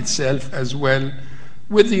ally itself as well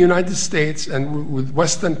with the United States and with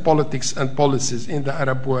Western politics and policies in the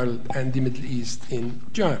Arab world and the Middle East in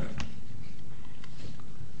general.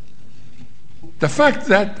 The fact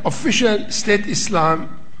that official state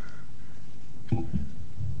Islam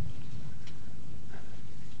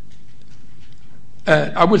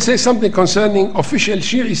I will say something concerning official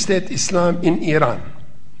Shi'i state Islam in Iran.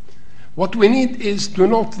 What we need is to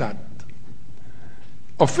note that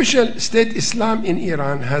official state Islam in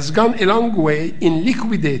Iran has gone a long way in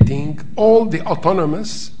liquidating all the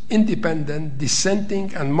autonomous, independent,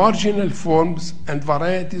 dissenting, and marginal forms and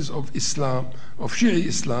varieties of Islam, of Shi'i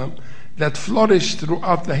Islam, that flourished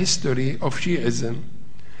throughout the history of Shi'ism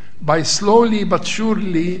by slowly but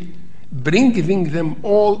surely bringing them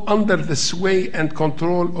all under the sway and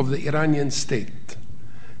control of the Iranian state,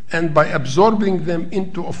 and by absorbing them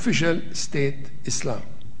into official state Islam,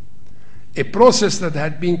 a process that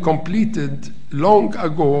had been completed long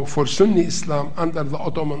ago for Sunni Islam under the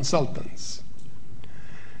Ottoman sultans.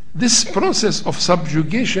 This process of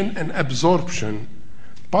subjugation and absorption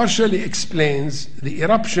partially explains the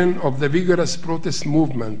eruption of the vigorous protest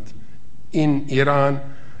movement in Iran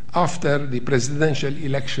after the presidential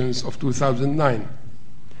elections of 2009,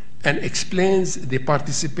 and explains the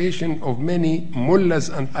participation of many mullahs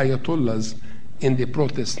and ayatollahs in the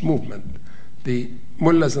protest movement. The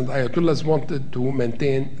mullahs and ayatollahs wanted to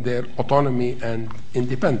maintain their autonomy and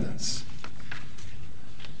independence.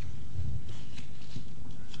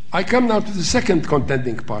 I come now to the second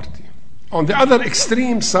contending party. On the other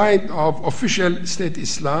extreme side of official state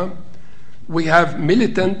Islam, we have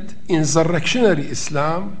militant insurrectionary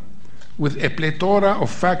Islam with a plethora of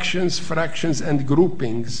factions, fractions, and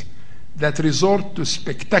groupings that resort to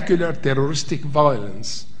spectacular terroristic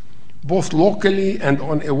violence, both locally and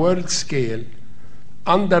on a world scale,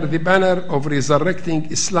 under the banner of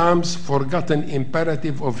resurrecting Islam's forgotten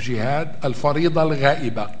imperative of jihad, al-Farida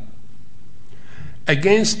al-Ghaiba,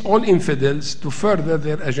 against all infidels to further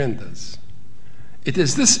their agendas. It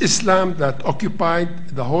is this Islam that occupied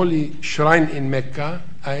the holy shrine in Mecca.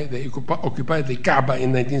 They occupied the Kaaba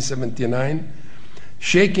in 1979,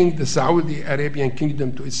 shaking the Saudi Arabian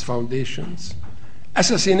kingdom to its foundations,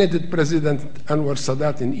 assassinated President Anwar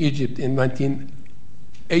Sadat in Egypt in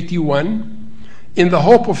 1981 in the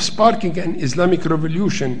hope of sparking an Islamic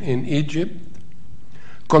revolution in Egypt,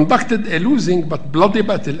 conducted a losing but bloody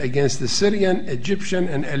battle against the Syrian, Egyptian,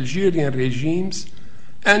 and Algerian regimes,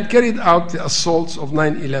 and carried out the assaults of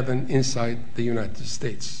 9/11 inside the United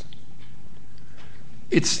States.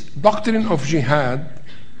 Its doctrine of jihad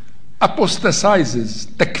apostatizes,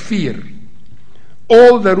 takfir,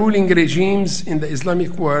 all the ruling regimes in the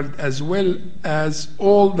Islamic world as well as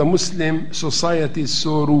all the Muslim societies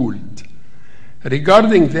so ruled,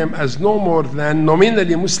 regarding them as no more than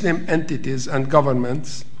nominally Muslim entities and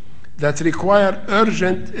governments that require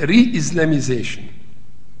urgent re-Islamization.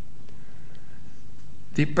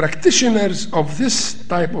 The practitioners of this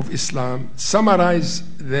type of Islam summarize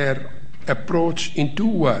their approach in two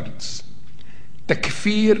words,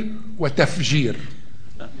 takfir wa tafjir,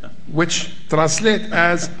 which translate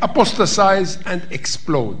as apostatize and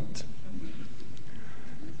explode.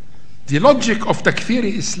 The logic of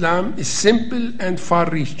takfiri Islam is simple and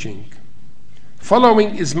far-reaching.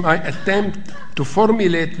 Following is my attempt to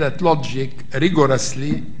formulate that logic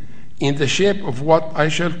rigorously in the shape of what I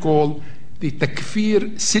shall call the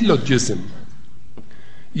takfir syllogism,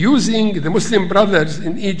 using the Muslim Brothers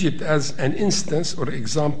in Egypt as an instance or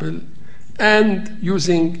example, and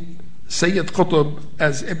using Sayyid Qutb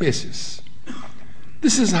as a basis.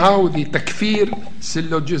 This is how the takfir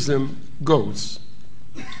syllogism goes.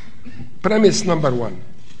 Premise number one.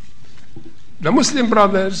 The Muslim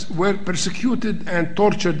Brothers were persecuted and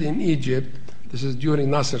tortured in Egypt, this is during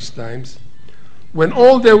Nasser's times, when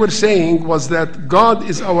all they were saying was that God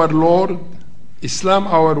is our Lord, Islam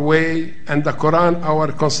our way, and the Quran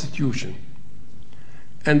our constitution.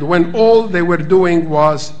 And when all they were doing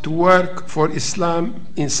was to work for Islam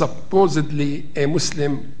in supposedly a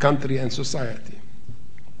Muslim country and society.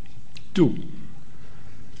 Two,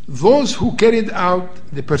 those who carried out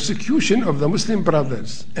the persecution of the Muslim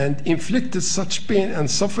Brothers and inflicted such pain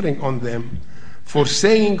and suffering on them for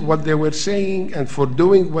saying what they were saying and for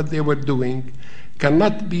doing what they were doing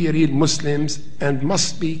cannot be real Muslims and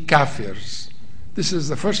must be kafirs. This is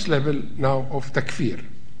the first level now of takfir.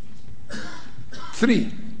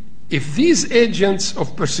 Three, if these agents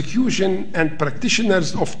of persecution and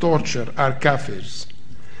practitioners of torture are kafirs,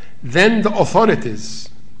 then the authorities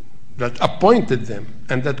that appointed them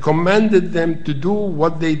and that commanded them to do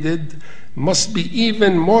what they did must be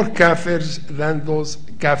even more kafirs than those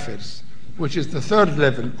kafirs, which is the third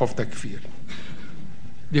level of takfir.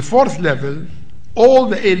 The fourth level, all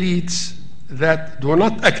the elites that do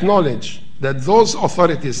not acknowledge that those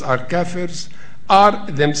authorities are kafirs are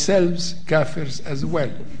themselves kafirs as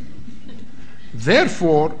well.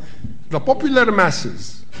 Therefore, the popular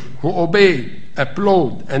masses who obey,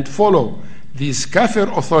 applaud, and follow these kafir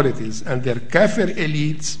authorities and their kafir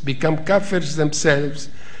elites become kafirs themselves,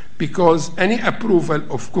 because any approval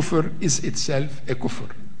of kufr is itself a kufr.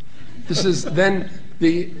 This is then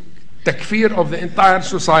the takfir of the entire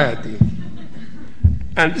society.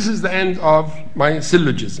 And this is the end of my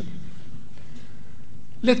syllogism.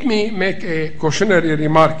 Let me make a cautionary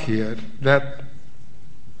remark here that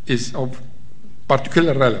is of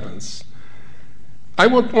particular relevance. I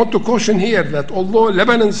want to caution here that although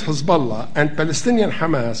Lebanon's Hezbollah and Palestinian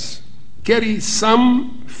Hamas carry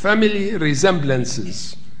some family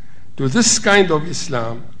resemblances to this kind of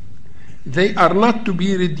Islam, they are not to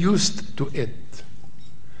be reduced to it.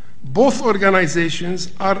 Both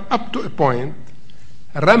organizations are, up to a point,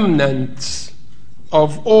 remnants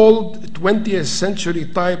of old 20th century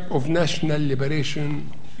type of national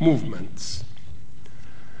liberation movements,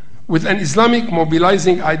 with an Islamic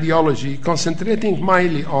mobilizing ideology concentrating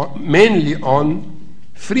mainly on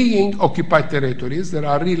freeing occupied territories. There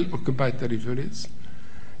are real occupied territories.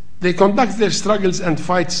 They conduct their struggles and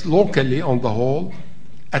fights locally on the whole,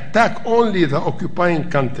 attack only the occupying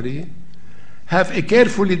country, have a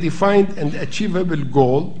carefully defined and achievable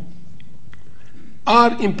goal,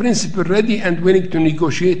 are in principle ready and willing to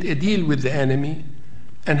negotiate a deal with the enemy,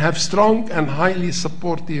 and have strong and highly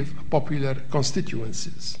supportive popular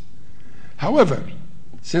constituencies. However,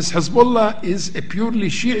 since Hezbollah is a purely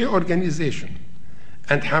Shia organization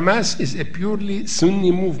and Hamas is a purely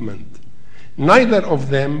Sunni movement, neither of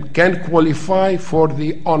them can qualify for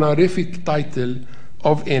the honorific title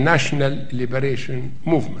of a national liberation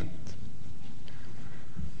movement.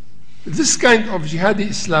 This kind of jihadi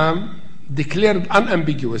Islam declared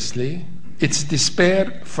unambiguously its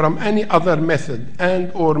despair from any other method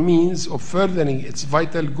and or means of furthering its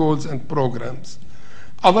vital goals and programs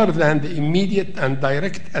other than the immediate and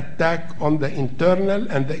direct attack on the internal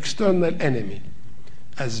and the external enemy,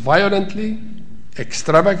 as violently,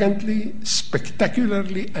 extravagantly,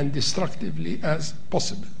 spectacularly, and destructively as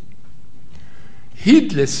possible.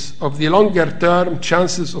 Heedless of the longer-term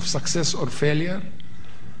chances of success or failure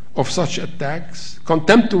of such attacks,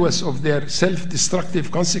 contemptuous of their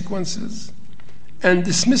self-destructive consequences, and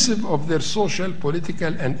dismissive of their social,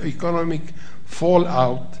 political, and economic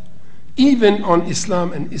fallout, even on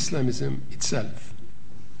Islam and Islamism itself.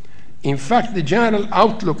 In fact, the general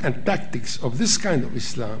outlook and tactics of this kind of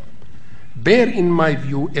Islam bear, in my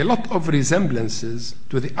view, a lot of resemblances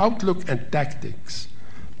to the outlook and tactics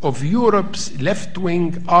of Europe's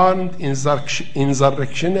left-wing armed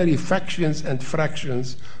insurrectionary factions and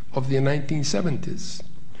fractions of the 1970s,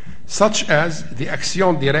 such as the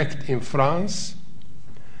Action Directe in France,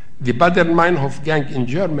 the Baader-Meinhof gang in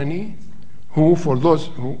Germany, who, for those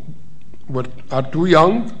who are too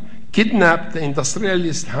young, kidnapped the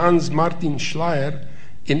industrialist Hans-Martin Schleyer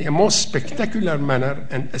in a most spectacular manner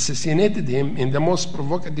and assassinated him in the most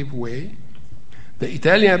provocative way, the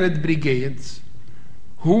Italian Red Brigades,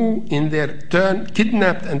 who in their turn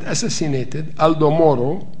kidnapped and assassinated Aldo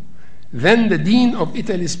Moro, then the Dean of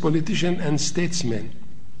Italy's politician and statesman.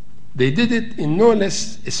 They did it in no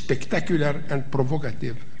less a spectacular and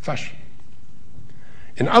provocative fashion.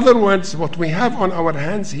 In other words, what we have on our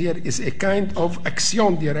hands here is a kind of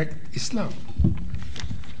Action Directe Islam,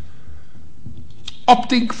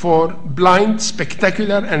 opting for blind,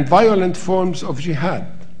 spectacular, and violent forms of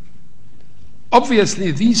jihad.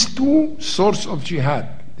 Obviously, these two sorts of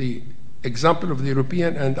jihad, the example of the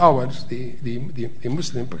European and ours, the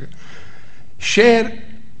Muslim,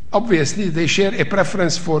 they share a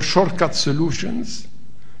preference for shortcut solutions,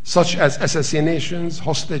 such as assassinations,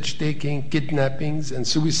 hostage-taking, kidnappings, and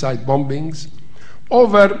suicide bombings,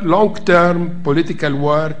 over long-term political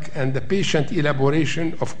work and the patient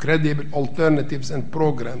elaboration of credible alternatives and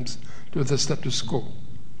programs to the status quo.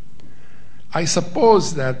 I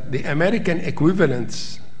suppose that the American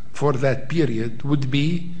equivalents for that period would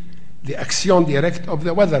be the Action Directe of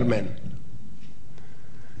the Weathermen.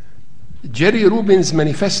 Jerry Rubin's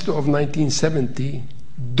manifesto of 1970,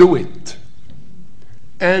 "Do It,"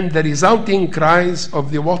 and the resounding cries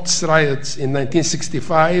of the Watts riots in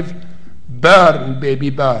 1965, "Burn, baby,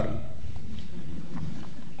 burn."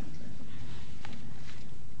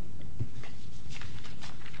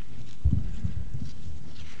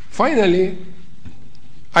 Finally,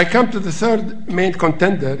 I come to the third main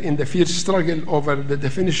contender in the fierce struggle over the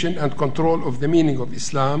definition and control of the meaning of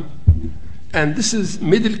Islam, And this is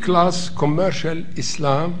middle-class commercial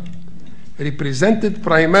Islam, represented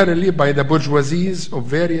primarily by the bourgeoisies of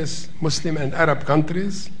various Muslim and Arab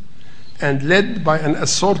countries, and led by an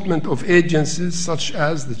assortment of agencies such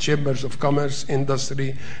as the Chambers of Commerce,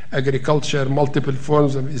 Industry, Agriculture, multiple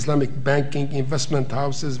forms of Islamic banking, investment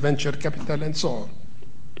houses, venture capital, and so on.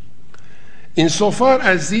 Insofar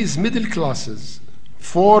as these middle classes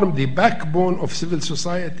form the backbone of civil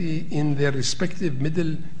society in their respective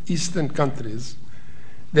Middle Eastern countries,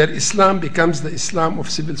 their Islam becomes the Islam of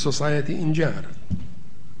civil society in general.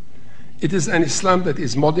 It is an Islam that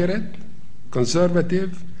is moderate,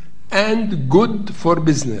 conservative, and good for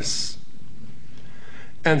business.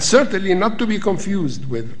 And certainly not to be confused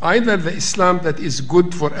with either the Islam that is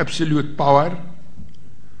good for absolute power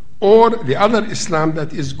or the other Islam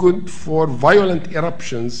that is good for violent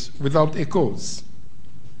eruptions without a cause.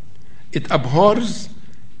 It abhors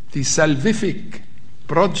the salvific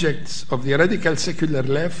projects of the radical secular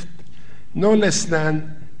left no less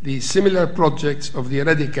than the similar projects of the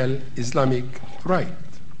radical Islamic right.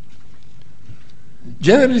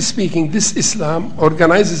 Generally speaking, this Islam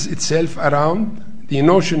organizes itself around the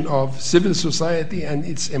notion of civil society and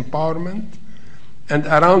its empowerment, and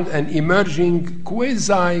around an emerging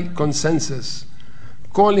quasi-consensus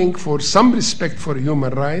calling for some respect for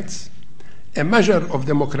human rights, a measure of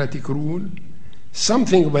democratic rule,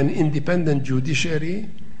 something of an independent judiciary,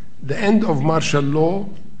 the end of martial law,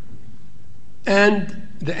 and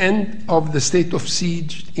the end of the state of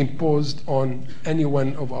siege imposed on any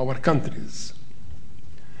one of our countries.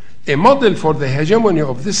 A model for the hegemony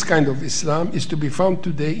of this kind of Islam is to be found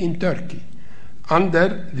today in Turkey,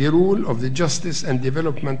 under the rule of the Justice and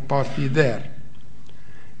Development Party there.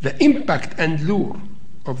 The impact and lure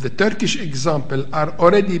of the Turkish example are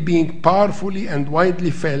already being powerfully and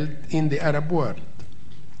widely felt in the Arab world.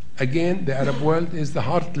 Again, the Arab world is the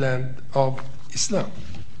heartland of Islam.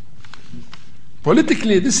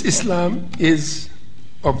 Politically, this Islam is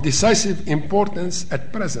of decisive importance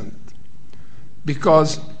at present,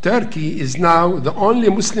 because Turkey is now the only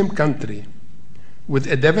Muslim country with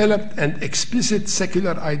a developed and explicit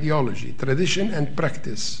secular ideology, tradition, and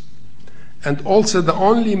practice, and also the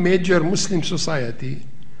only major Muslim society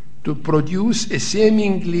to produce a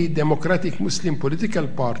seemingly democratic Muslim political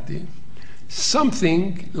party,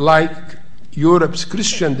 something like Europe's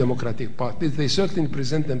Christian democratic parties. They certainly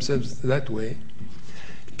present themselves that way,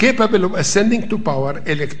 capable of ascending to power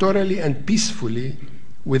electorally and peacefully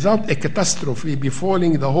without a catastrophe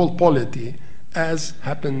befalling the whole polity as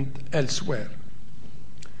happened elsewhere.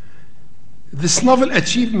 This novel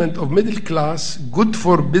achievement of middle-class,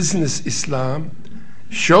 good-for-business Islam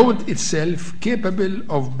showed itself capable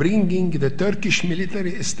of bringing the Turkish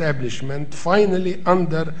military establishment finally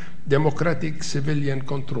under democratic civilian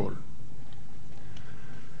control.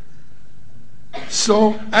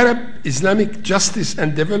 So, Arab Islamic justice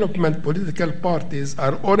and development political parties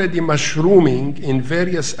are already mushrooming in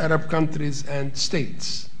various Arab countries and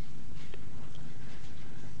states.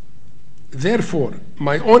 Therefore,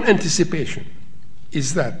 my own anticipation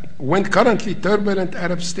is that when currently turbulent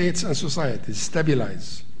Arab states and societies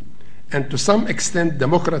stabilize and to some extent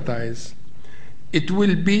democratize, it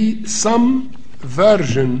will be some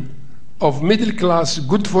version of middle-class,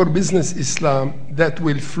 good-for-business Islam that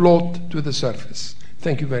will float to the surface.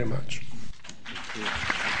 Thank you very much.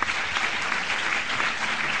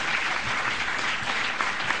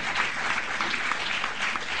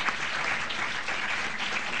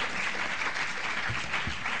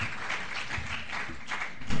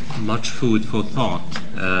 Much food for thought.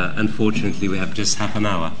 Unfortunately, we have just half an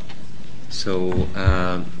hour. So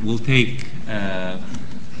we'll take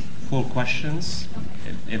 4 questions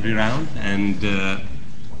every round, and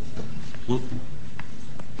we'll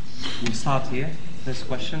start here. First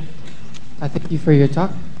question. Thank you for your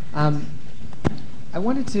talk. I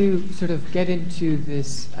wanted to sort of get into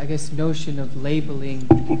this, I guess, notion of labeling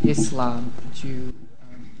Islam. Could you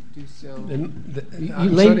do so?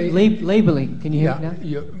 Labeling. Can you hear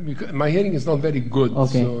me now? My hearing is not very good.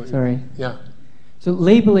 Okay, so, sorry. Yeah. So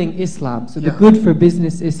labeling Islam. So the good for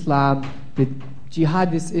business Islam, the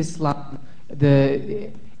jihadist Islam.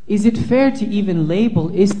 Is it fair to even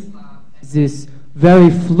label Islam as this very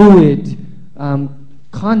fluid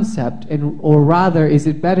concept, or rather, is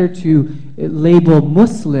it better to label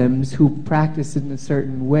Muslims who practice in a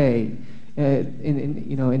certain way,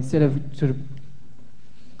 instead of sort of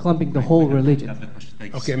clumping the whole religion?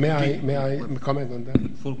 Okay, may I comment on that?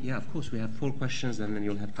 Yeah, of course. We have 4 questions, and then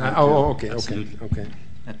you'll have time. Okay.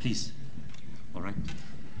 Please. All right.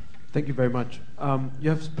 Thank you very much. You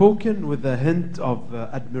have spoken with a hint of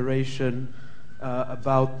admiration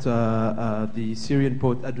about the Syrian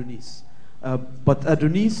poet Adonis. But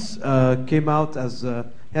Adonis came out as he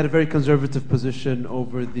had a very conservative position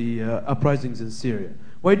over the uprisings in Syria.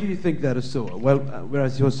 Why do you think that is so? Well,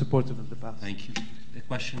 whereas he was supportive in the past. Thank you. A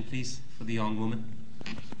question, please, for the young woman.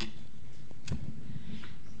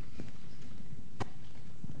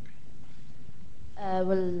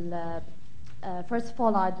 First of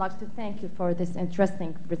all, I'd like to thank you for this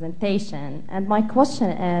interesting presentation. And my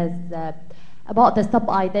question is about the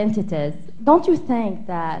sub-identities. Don't you think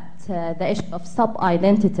that the issue of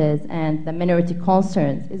sub-identities and the minority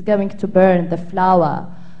concerns is going to burn the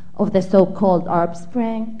flower of the so-called Arab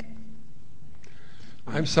Spring?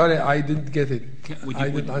 I'm sorry, I didn't get it.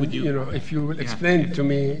 Would you, if you will explain it to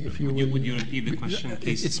me, if you would you repeat the question,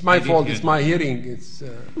 please? It's my fault. It's my hearing.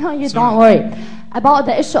 No, you don't worry. About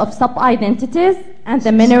the issue of sub-identities and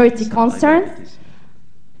the minority concerns.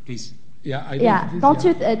 Please. Don't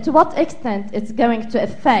you? To what extent it's going to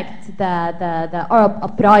affect the Arab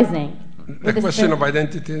uprising? The question of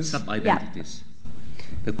identities. Sub-identities.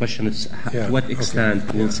 The question is, to what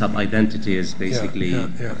extent will sub-identities basically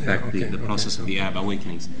affect the process of the Arab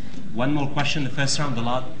awakenings? One more question, the first round,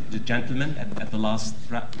 the gentleman at the last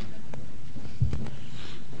round.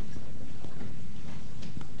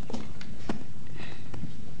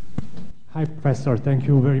 Hi, Professor. Thank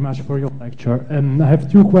you very much for your lecture. I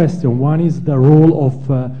have two questions. One is the role of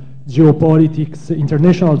geopolitics,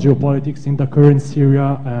 international geopolitics in the current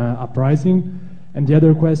Syria uprising. And the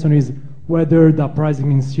other question is whether the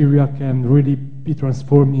uprising in Syria can really be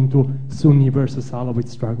transformed into Sunni versus Alawite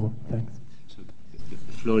struggle. Thanks. So the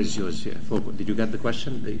floor is yours. Yeah. Did you get the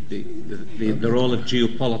question? The role of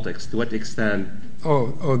geopolitics, to what extent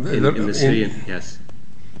in the Syrian, yes.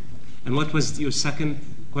 And what was your second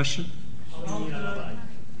question?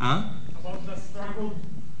 About the struggle.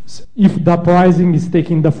 If the uprising is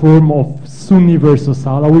taking the form of Sunni versus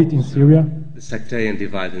Alawite in Syria? The sectarian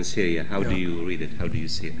divide in Syria, how do you read it? How do you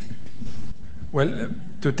see it? Well,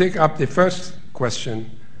 to take up the first question,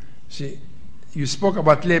 see, you spoke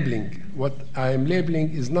about labeling. What I am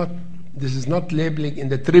labeling is not, this is not labeling in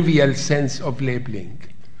the trivial sense of labeling,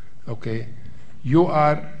 okay? You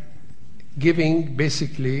are giving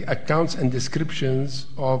basically accounts and descriptions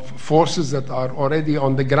of forces that are already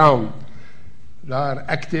on the ground, that are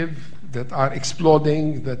active, that are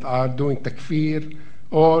exploding, that are doing takfir,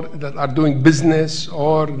 or that are doing business,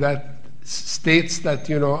 or that states that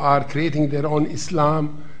are creating their own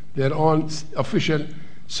Islam, their own official.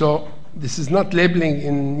 So this is not labeling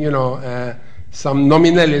in some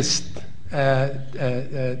nominalist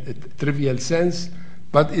trivial sense,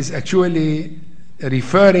 but is actually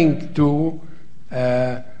referring to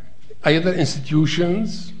either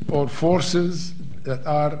institutions or forces that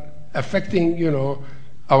are affecting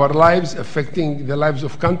our lives, affecting the lives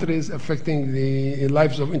of countries, affecting the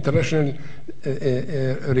lives of international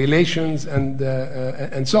relations,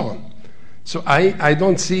 and so on. So I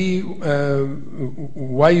don't see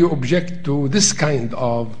why you object to this kind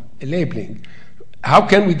of labeling. How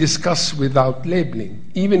can we discuss without labeling,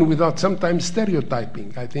 even without sometimes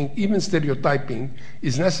stereotyping? I think even stereotyping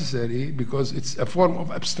is necessary because it's a form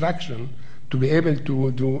of abstraction to be able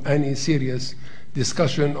to do any serious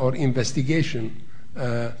discussion or investigation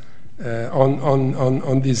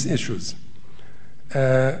on these issues.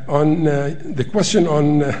 On the question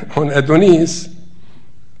on Adonis,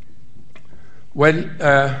 well,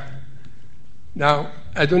 now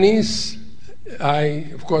Adonis,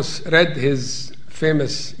 I of course read his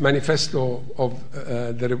famous manifesto of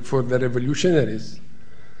for the revolutionaries,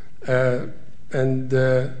 and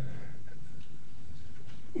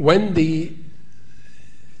when the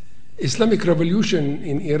Islamic Revolution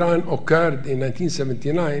in Iran occurred in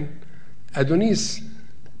 1979, Adonis's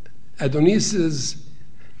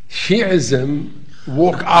Shi'ism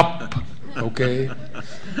woke up, okay,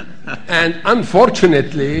 and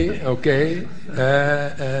unfortunately, okay,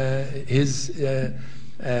 his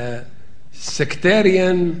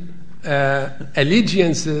sectarian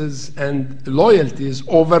allegiances and loyalties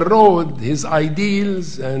overrode his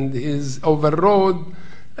ideals and overrode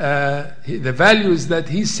the values that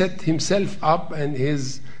he set himself up and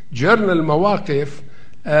his journal Mawaqif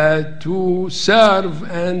to serve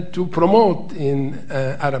and to promote in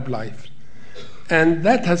Arab life. And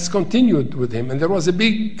that has continued with him. And there was a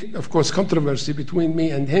big, of course, controversy between me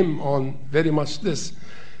and him on very much this.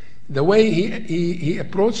 The way he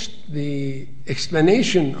approached the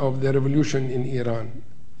explanation of the revolution in Iran,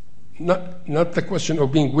 not the question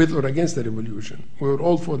of being with or against the revolution. We were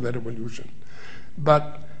all for the revolution.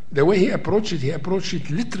 But the way he approached it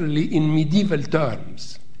literally in medieval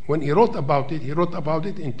terms. when he wrote about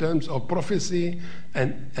it in terms of prophecy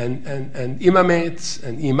and imamates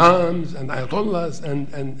and imams and ayatollahs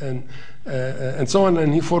and so on,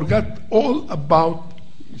 and he forgot all about,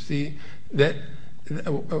 you see, that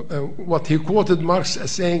what he quoted Marx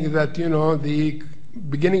as saying that, you know, the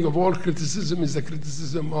beginning of all criticism is the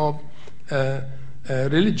criticism of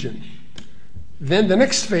religion. Then the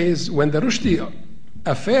next phase, when the Rushdie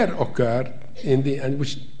affair occurred, and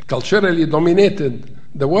which culturally dominated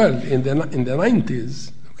the world in the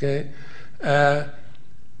 90s, okay,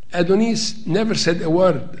 Adonis never said a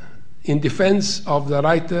word in defense of the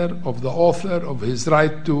writer, of the author, of his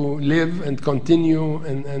right to live and continue,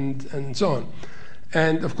 and so on.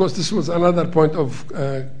 And of course, this was another point of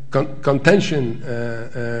contention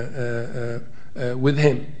with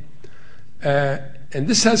him. And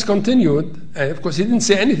this has continued. And of course, he didn't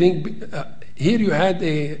say anything. Here you had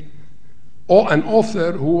an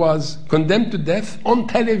author who was condemned to death on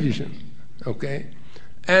television, okay?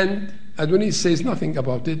 And Adonis says nothing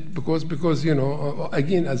about it because you know,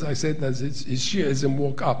 again, as I said, as his Shiism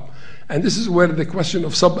woke up. And this is where the question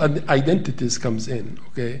of sub-identities comes in,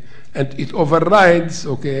 okay? And it overrides,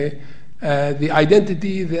 okay, the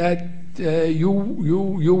identity that you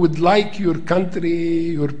would like your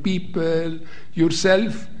country, your people,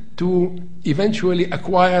 yourself to eventually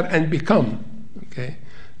acquire and become, okay?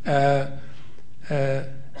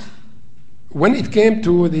 When it came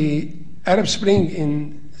to the Arab Spring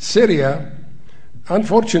in Syria,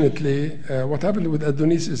 unfortunately, what happened with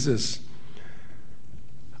Adonis is this.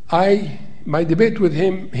 My debate with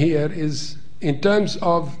him here is in terms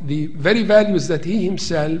of the very values that he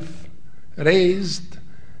himself raised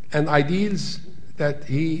and ideals that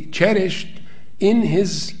he cherished in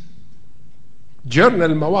his journal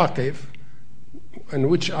Mawaqif, in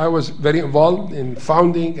which I was very involved in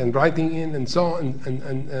founding and writing in and so on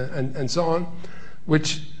and so on,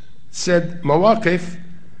 which said مواقف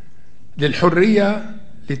للحرية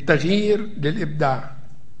للتغيير للإبداع.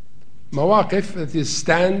 مواقف, that is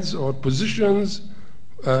stands or positions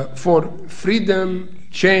for freedom,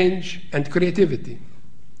 change, and creativity.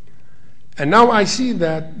 And now I see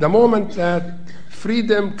that the moment that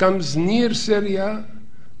freedom comes near Syria,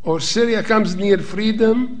 or Syria comes near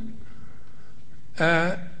freedom,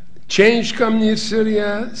 change comes near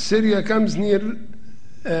Syria, Syria comes near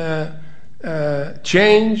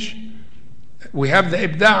change. We have the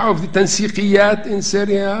ibda' of the tansiqiyat in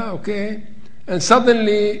Syria, okay? And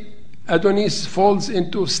suddenly Adonis falls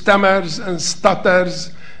into stammers and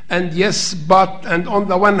stutters and yes, but, and on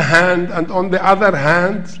the one hand and on the other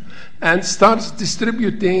hand, and starts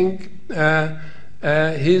distributing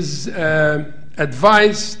his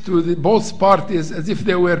advice to both parties as if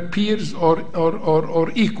they were peers or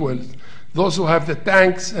equals. Those who have the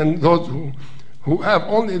tanks and those who have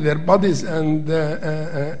only their bodies and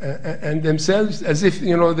themselves, as if,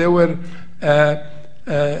 you know, they were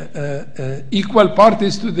equal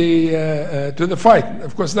parties to the fight.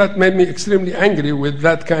 Of course, that made me extremely angry with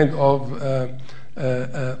that kind of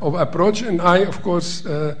approach, and I, of course,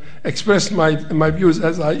 expressed my views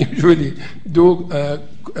as I usually do,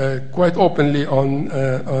 quite openly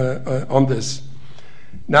on this.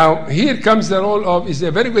 Now, here comes the role of, is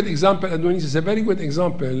a very good example, Adonis is a very good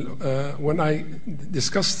example. When I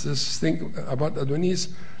discussed this thing about Adonis,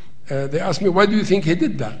 they asked me, why do you think he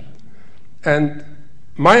did that? And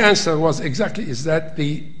my answer was exactly, is that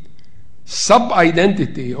the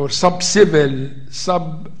sub-identity or sub-civil,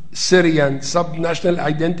 sub-Syrian, sub-national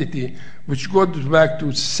identity, which goes back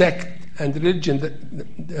to sect and religion,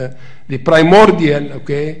 the primordial,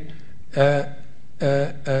 okay,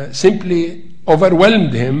 simply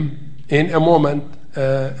overwhelmed him in a moment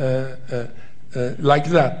like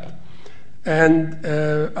that. And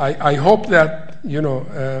I hope that, you know,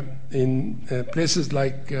 in places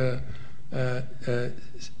like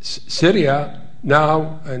Syria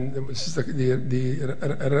now, and this is the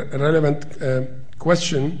relevant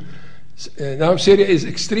question, now Syria is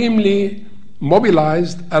extremely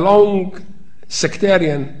mobilized along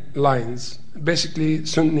sectarian lines, basically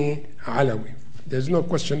Sunni, Alawi. There's no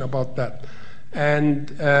question about that.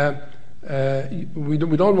 And we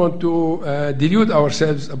don't want to delude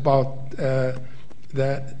ourselves about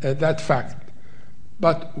that fact.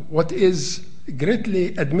 But what is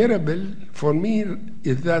greatly admirable for me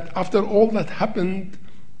is that after all that happened,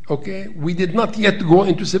 okay, we did not yet go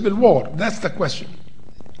into civil war. That's the question,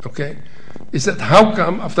 okay? Is that how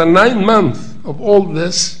come after 9 months of all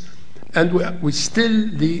this, and we still,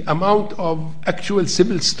 the amount of actual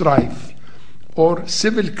civil strife or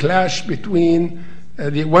civil clash between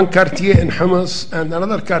the one quartier in Hamas and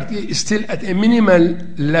another quartier is still at a minimal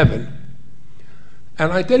level.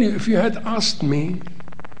 And I tell you, if you had asked me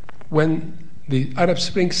when the Arab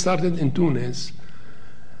Spring started in Tunis,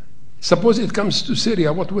 suppose it comes to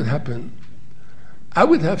Syria, what would happen? I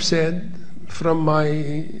would have said, from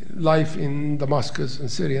my life in Damascus and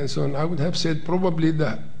Syria and so on, I would have said probably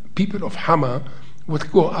the people of Hama would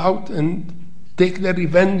go out and take their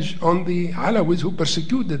revenge on the Alawis who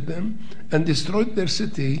persecuted them and destroyed their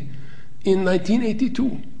city in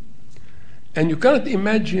 1982. And you cannot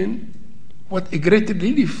imagine what a great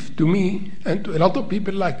relief to me and to a lot of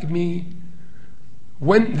people like me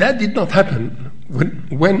when that did not happen,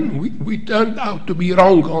 when we turned out to be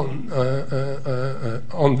wrong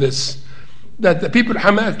on this, that the people of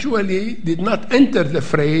Hama actually did not enter the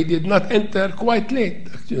fray, did not enter quite late.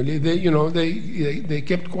 Actually, they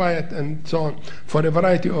kept quiet and so on for a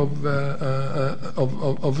variety of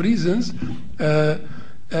reasons,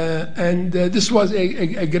 and this was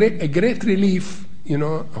a great relief.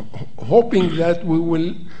 Hoping that we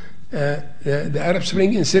will the Arab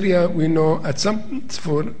Spring in Syria, we know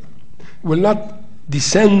will not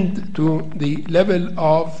descend to the level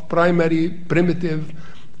of primary primitive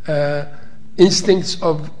instincts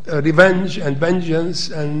of revenge and vengeance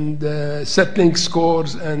and settling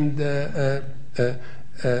scores and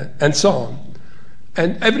so on.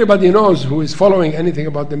 And everybody knows who is following anything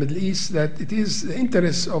about the Middle East that it is the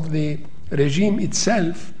interest of the regime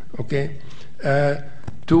itself,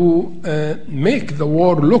 to make the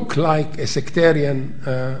war look like a sectarian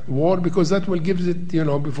war, because that will give it,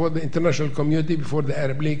 before the international community, before the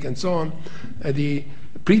Arab League and so on, the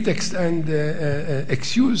pretext and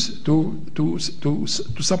excuse to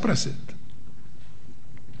suppress it.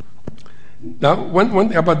 Now,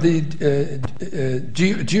 one about the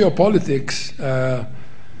geopolitics.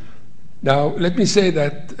 Now, let me say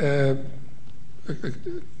that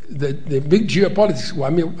the big geopolitics.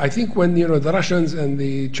 Well, I mean, I think when the Russians and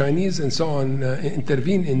the Chinese and so on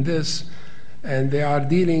intervene in this, and they are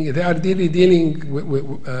really dealing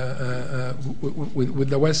with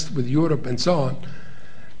the West, with Europe and so on.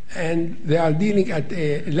 And they are dealing at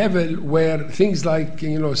a level where things like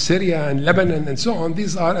Syria and Lebanon and so on,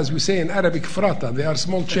 these are, as we say in Arabic, frata. They are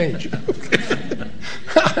small change.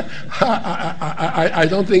 I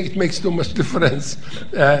don't think it makes too much difference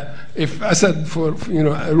if Assad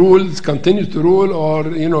continues to rule, or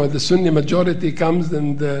the Sunni majority comes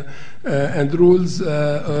and rules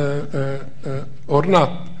or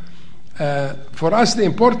not. For us, the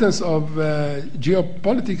importance of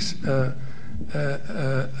geopolitics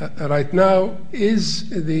right now is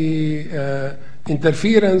the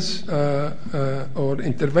interference or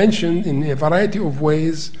intervention in a variety of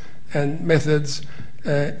ways and methods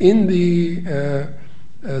in the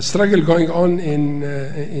struggle going on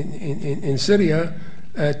in Syria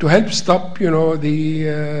to help stop the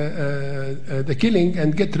killing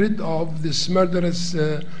and get rid of this murderous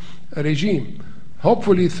regime.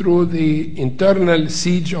 Hopefully through the internal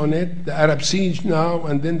siege on it, the Arab siege now,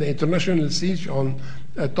 and then the international siege on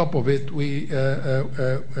top of it, we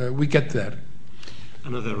get there.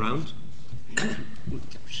 Another round.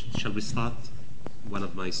 Shall we start? One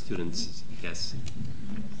of my students, yes.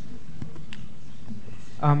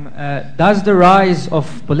 Does the rise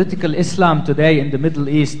of political Islam today in the Middle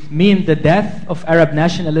East mean the death of Arab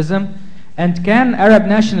nationalism? And can Arab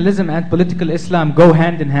nationalism and political Islam go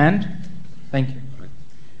hand in hand? Thank you.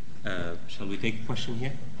 Shall we take a question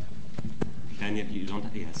here? Daniel, you don't?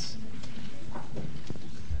 Yes.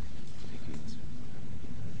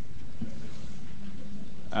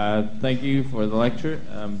 Thank you for the lecture.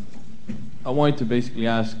 I wanted to basically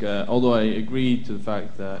ask, although I agree to the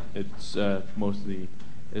fact that it's mostly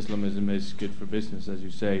Islamism is good for business, as you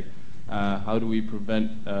say, how do we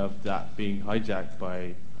prevent that being hijacked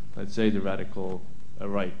by, let's say, the radical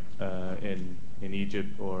right in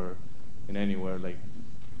Egypt or in anywhere? Like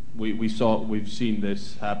we've seen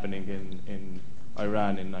this happening in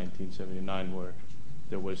Iran in 1979, where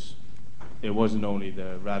it wasn't only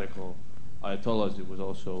the radical Ayatollahs, it was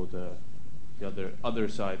also the other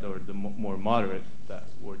side, or the more moderate, that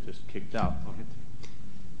were just kicked out. Okay.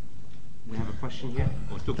 We have a question here,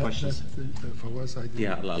 or two questions.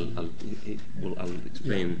 Yeah, I'll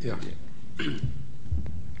explain. Yeah.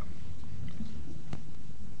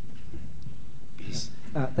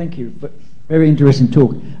 Thank you. Very interesting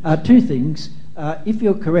talk. Two things. If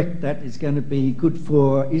you're correct, that is going to be good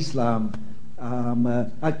for Islam,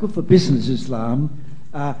 good for business Islam.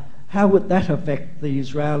 How would that affect the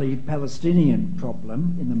Israeli-Palestinian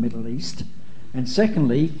problem in the Middle East? And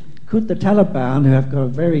secondly, could the Taliban, who have got a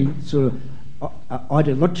very sort of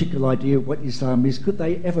ideological idea of what Islam is, could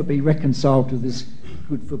they ever be reconciled to this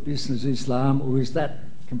good for business Islam, or is that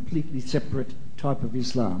completely separate type of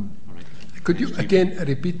Islam? Could you again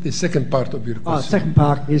repeat the second part of your question? Second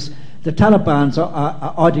part is the Taliban's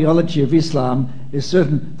ideology of Islam is a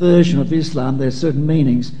certain version of Islam, there's certain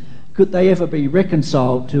meanings. Could they ever be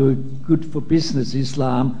reconciled to a good for business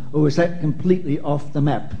Islam, or is that completely off the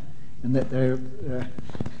map? And that they're.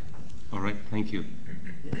 All right, thank you.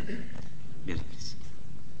 Yes, please.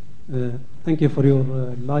 Thank you for your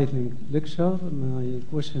enlightening lecture. My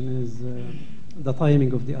question is the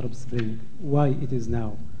timing of the Arab Spring. Why it is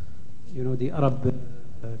now? You know, the Arab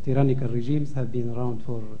tyrannical regimes have been around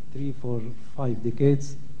for 3, 4, 5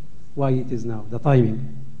 decades. Why it is now? The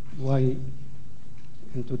timing. Why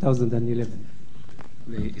in 2011?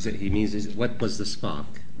 He means, what was the spark?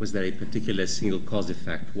 Was there a particular single cause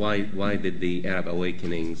effect? Why did the Arab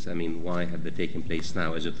awakenings, why have they taken place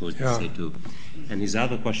now as opposed to say two? And his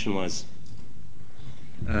other question was,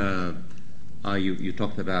 you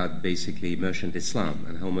talked about basically merchant Islam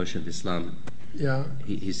and how merchant Islam,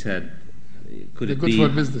 he said, could it be... Good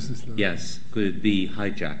for business Islam. Yes, could it be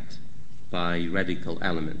hijacked by radical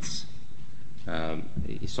elements?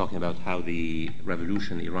 He's talking about how the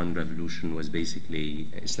Iran revolution was basically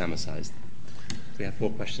Islamicized. We have 4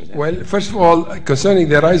 questions. Well, first of all, concerning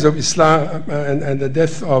the rise of Islam and the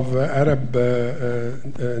death of Arab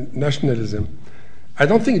nationalism, I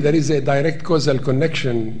don't think there is a direct causal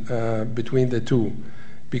connection between the two,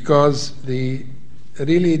 because the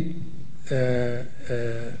really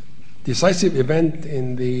decisive event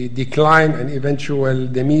in the decline and eventual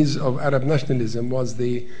demise of Arab nationalism was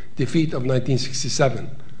the defeat of 1967.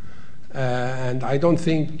 And I don't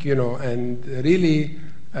think, and really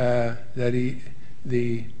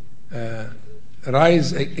the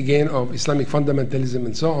rise again of Islamic fundamentalism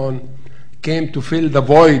and so on came to fill the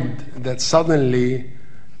void that suddenly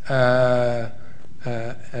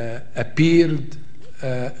appeared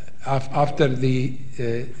after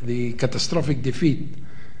the catastrophic defeat,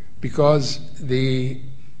 because the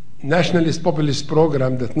nationalist populist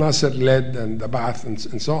program that Nasser led and the Ba'ath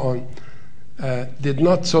and so on did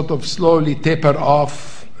not sort of slowly taper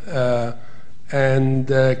off and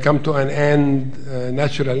come to an end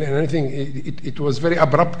naturally and anything. It was very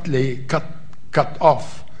abruptly cut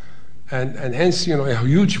off, and hence a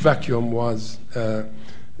huge vacuum was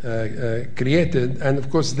created, and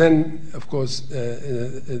of course that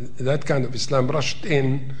kind of Islam rushed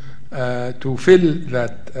in to fill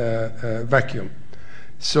that vacuum.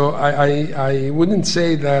 So I wouldn't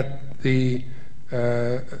say that the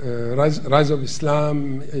rise of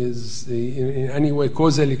Islam is in any way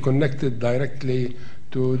causally connected directly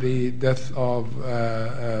to the death of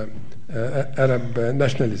Arab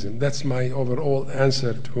nationalism. That's my overall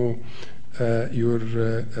answer to your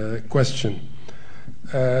question.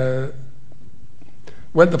 Well,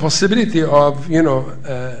 the possibility of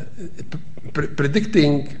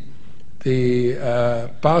predicting the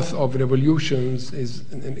path of revolutions is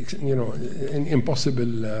an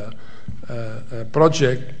impossible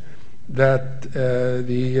project. That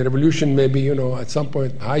the revolution may be at some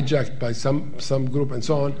point hijacked by some group and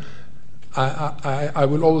so on. I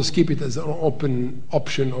will always keep it as an open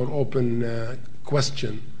option or open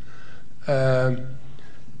question.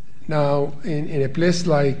 Now, in a place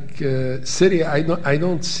like Syria, I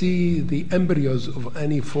don't see the embryos of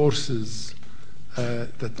any forces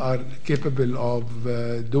that are capable of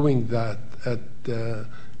doing that at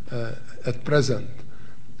present.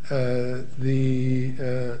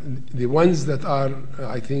 The ones that are,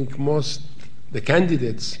 I think, the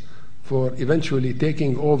candidates for eventually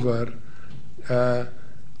taking over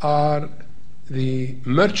are the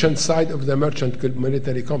merchant side of the merchant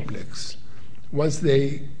military complex.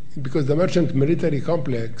 Because the merchant military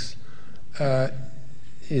complex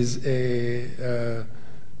is an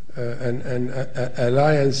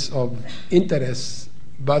alliance of interests,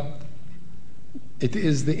 but it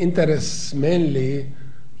is the interests mainly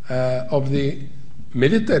of the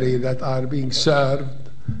military that are being served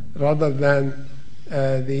rather than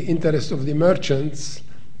the interest of the merchants,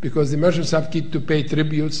 because the merchants have to pay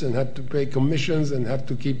tributes and have to pay commissions and have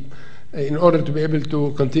to keep in order to be able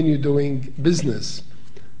to continue doing business.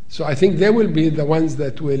 So I think they will be the ones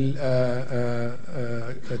that will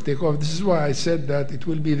take off. This is why I said that it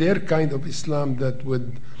will be their kind of Islam that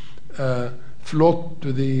would float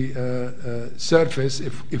to the surface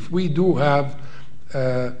if we do have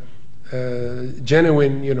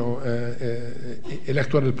genuine,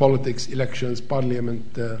 electoral politics, elections,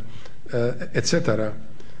 parliament, etc.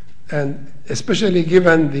 And especially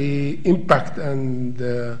given the impact and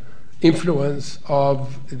influence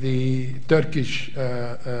of the Turkish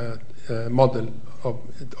model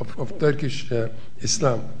of Turkish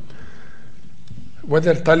Islam.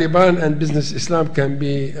 Whether Taliban and business Islam can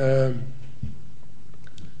be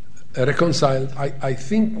reconciled? I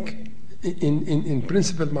think, in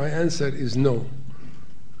principle, my answer is no.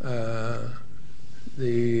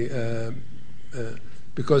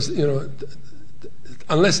 Because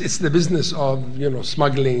unless it's the business of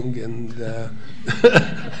smuggling and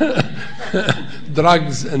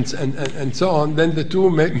drugs and so on, then the two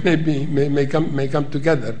may come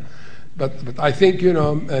together. But I think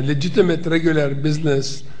a legitimate regular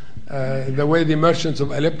business, the way the merchants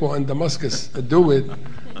of Aleppo and Damascus do it,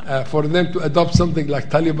 for them to adopt something like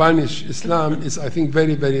Talibanish Islam is, I think,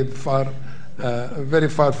 very, very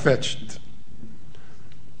far-fetched.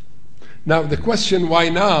 Now, the question, why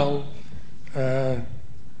now? I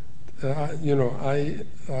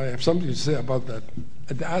have something to say about that.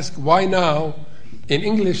 To ask why now in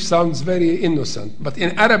English sounds very innocent, but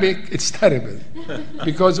in Arabic it's terrible.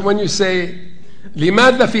 Because when you say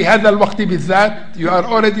لماذا في هذا الوقت بالذات, you are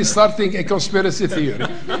already starting a conspiracy theory.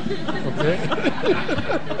 Okay?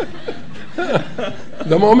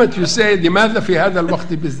 The moment you say لماذا في هذا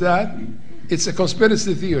الوقت بالذات, it's a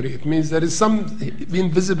conspiracy theory. It means there is some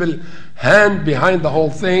invisible hand behind the whole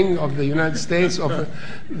thing of the United States, of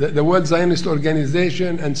the World Zionist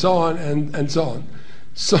Organization, and so on and so on.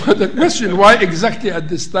 So the question, why exactly at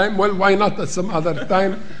this time? Well, why not at some other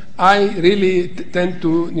time? I really tend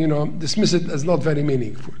to dismiss it as not very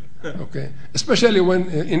meaningful. Okay, especially when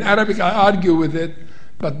in Arabic I argue with it,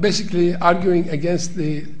 but basically arguing against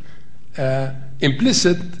the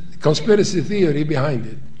implicit conspiracy theory behind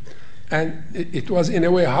it. And it was in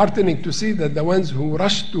a way heartening to see that the ones who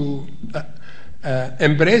rushed to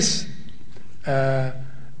embrace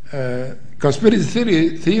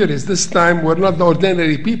conspiracy theories this time were not the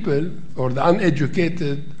ordinary people or the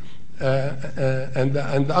uneducated and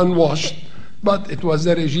the unwashed, but it was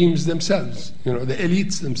the regimes themselves, the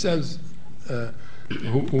elites themselves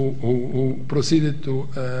who proceeded to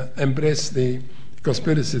embrace the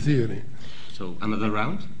conspiracy theory. So another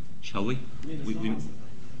round, shall we?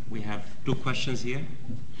 We have two questions here,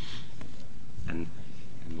 and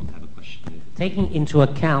we'll have a question here. Taking into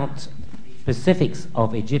account specifics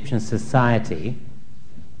of Egyptian society,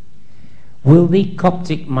 will the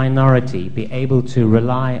Coptic minority be able to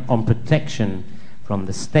rely on protection from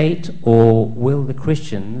the state, or will the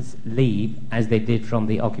Christians leave as they did from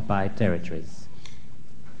the occupied territories?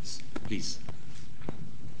 Please.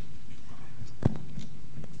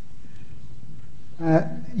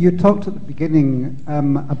 You talked at the beginning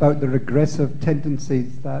about the regressive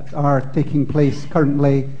tendencies that are taking place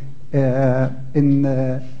currently in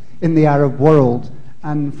the Arab world,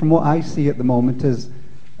 and from what I see at the moment is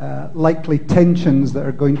likely tensions that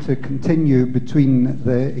are going to continue between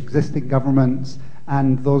the existing governments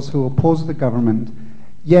and those who oppose the government.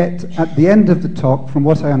 Yet at the end of the talk, from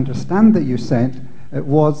what I understand that you said, it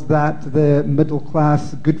was that the middle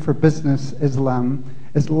class, good for business Islam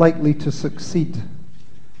is likely to succeed.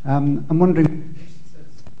 I'm wondering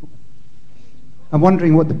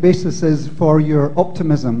what the basis is for your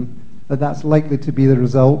optimism that that's likely to be the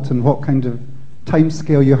result, and what kind of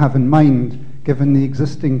timescale you have in mind, given the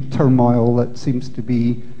existing turmoil that seems to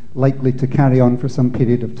be likely to carry on for some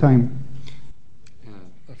period of time.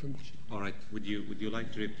 All right. Would you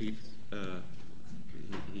like to repeat?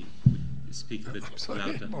 Speak a bit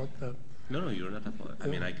louder. No, you're not. I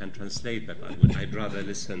mean, I can translate, but I'd rather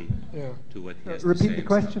listen to what he has to say. Repeat the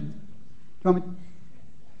question.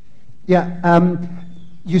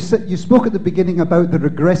 You spoke at the beginning about the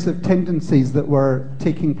regressive tendencies that were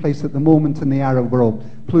taking place at the moment in the Arab world.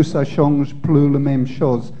 Plus ça change, plus la même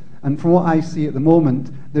chose. And from what I see at the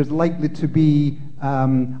moment, there's likely to be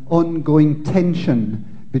ongoing tension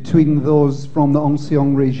between those from the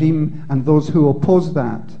Ancien regime and those who oppose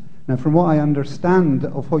that. Now, from what I understand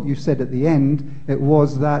of what you said at the end, it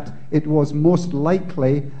was that it was most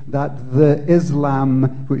likely that the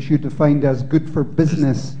Islam, which you defined as good for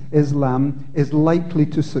business Islam, is likely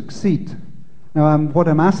to succeed. Now, what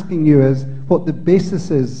I'm asking you is what the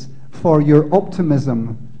basis is for your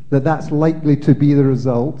optimism that that's likely to be the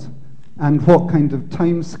result, and what kind of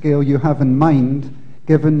time scale you have in mind,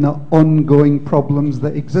 given the ongoing problems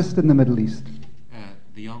that exist in the Middle East.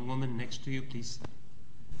 The young woman next to you, please.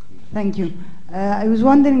 Thank you. I was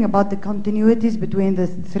wondering about the continuities between the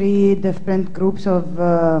three different groups of,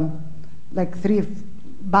 three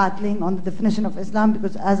battling on the definition of Islam,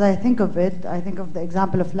 because as I think of it, I think of the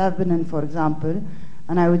example of Lebanon, for example,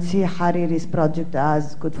 and I would see Hariri's project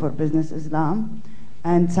as good for business Islam,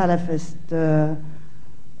 and Salafist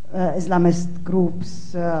Islamist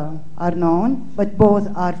groups are known, but both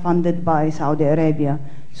are funded by Saudi Arabia.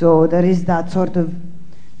 So there is that sort of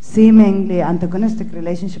seemingly antagonistic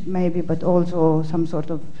relationship maybe, but also some sort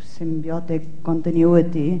of symbiotic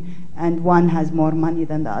continuity, and one has more money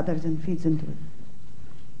than the others and feeds into it.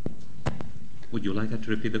 Would you like her to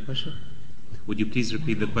repeat the question? Would you please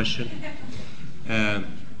repeat the question?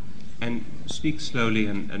 And speak slowly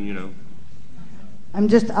and you know. I'm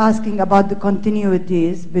just asking about the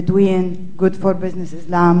continuities between good for business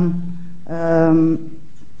Islam,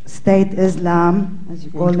 state Islam, as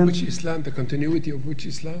you call them. Which Islam? The continuity of which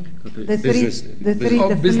Islam? The three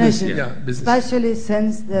definitions, business, yeah, business. Especially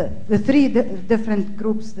since the three different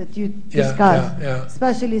groups that you discussed,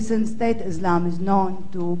 especially since state Islam is known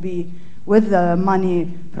to be with the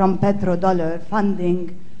money from petrodollar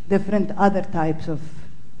funding different other types of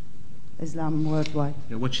Islam worldwide.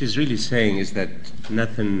 Yeah, what she's really saying is that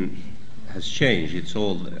nothing has changed. It's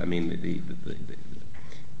all, I mean,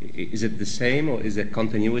 is it the same, or is it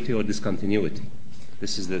continuity or discontinuity?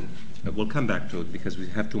 This is the, we'll come back to it because we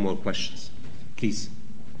have two more questions. Please.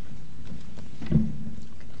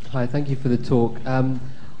 Hi, thank you for the talk. I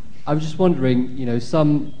was just wondering, you know,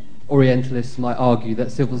 some Orientalists might argue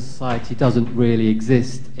that civil society doesn't really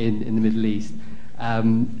exist in the Middle East.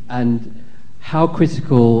 And how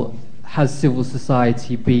critical has civil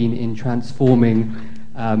society been in transforming,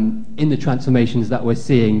 in the transformations that we're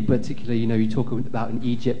seeing, particularly, you know, you talk about in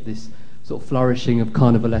Egypt, this sort of flourishing of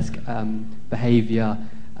carnivalesque behavior,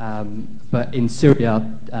 but in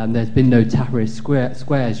Syria, there's been no Tahrir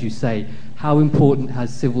Square, as you say. How important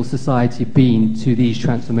has civil society been to these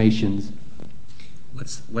transformations?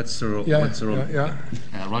 What's the role?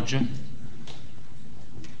 Roger?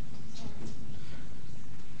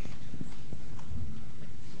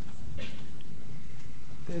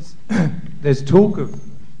 There's talk of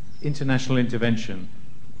international intervention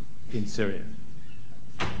in Syria.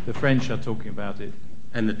 The French are talking about it.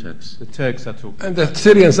 And the Turks. The Turks are talking. And the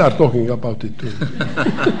Syrians are talking about it too.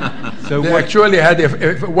 So they actually had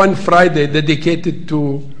one Friday dedicated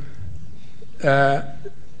to,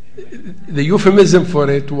 the euphemism for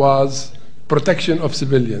it was protection of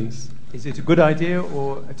civilians. Is it a good idea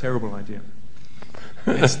or a terrible idea?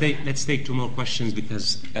 Let's take two more questions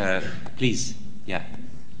because, please, yeah.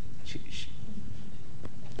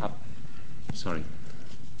 Sorry.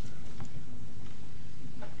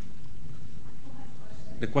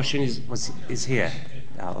 The question is here.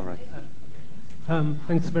 All right.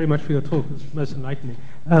 Thanks very much for your talk. It was most enlightening.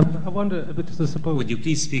 I wonder, suppose. Would you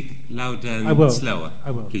please speak louder and slower?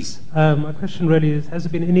 I will. Please. My question really is: has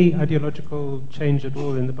there been any ideological change at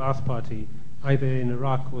all in the Ba'ath Party, either in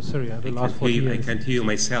Iraq or Syria, the last 40 years? I can't hear you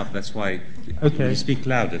myself. That's why. Okay. You speak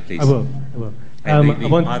louder, please. I will.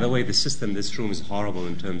 By the way, the system in this room is horrible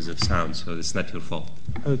in terms of sound, so it's not your fault.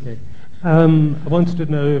 Okay. I wanted to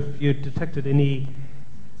know if you detected any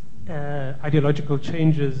ideological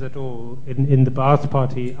changes at all in the Ba'ath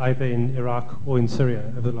Party, either in Iraq or in Syria,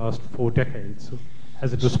 over the last 4 decades.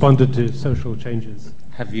 Has it responded to social changes?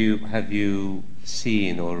 Have you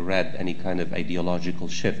seen or read any kind of ideological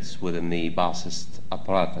shifts within the Ba'athist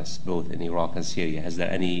apparatus, both in Iraq and Syria? Has there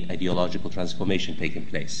any ideological transformation taken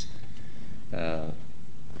place?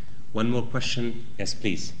 One more question. Yes,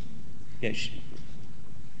 please. Yes.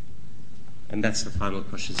 And that's the final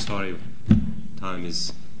question. Sorry, time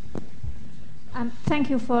is... Thank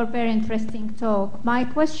you for a very interesting talk. My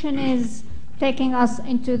question is taking us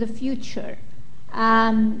into the future,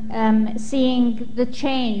 seeing the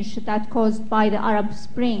change that caused by the Arab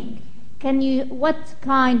Spring. What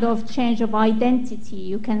kind of change of identity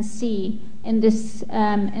you can see in this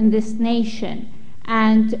nation?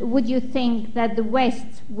 And would you think that the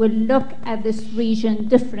West will look at this region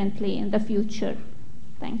differently in the future?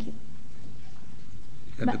 Thank you.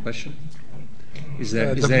 You got the question? Is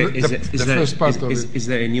there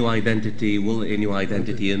a new identity? Will a new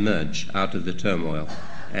identity emerge out of the turmoil?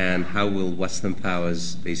 And how will Western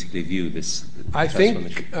powers basically view this? I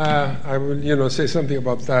think I will, say something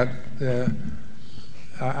about that.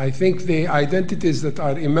 I think the identities that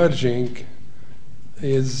are emerging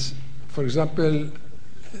is, for example,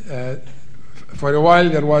 for a while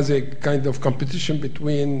there was a kind of competition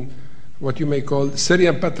between what you may call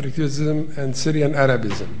Syrian patriotism and Syrian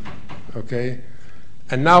Arabism. Okay.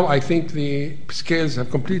 And now I think the scales have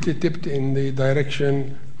completely tipped in the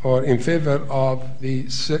direction or in favor of the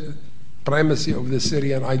primacy of the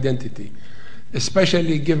Syrian identity,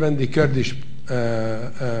 especially given the Kurdish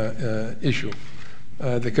issue.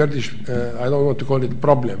 The Kurdish, I don't want to call it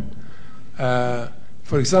problem.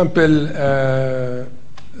 For example,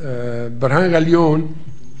 Burhan Ghalion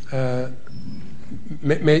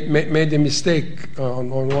made a mistake on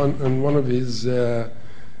one of his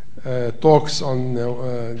talks on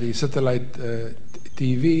the satellite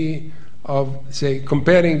TV say,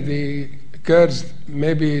 comparing the Kurds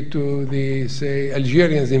maybe to the, say,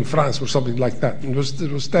 Algerians in France or something like that. It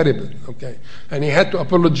was terrible, okay? And he had to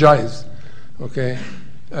apologize, okay?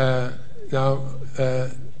 And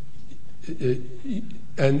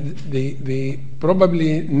the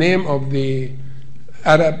probably name of the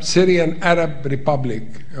Syrian Arab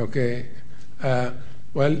Republic, okay?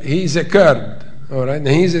 Well, he's a Kurd, all right? And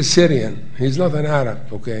he's a Syrian. He's not an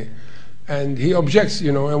Arab, okay? And he objects,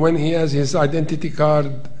 and when he has his identity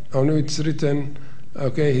card, on it's written,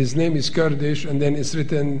 okay, his name is Kurdish, and then it's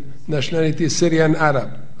written nationality Syrian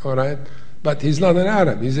Arab, all right? But he's not an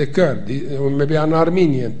Arab, he's a Kurd, or maybe an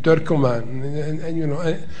Armenian, Turkoman, and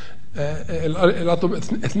a lot of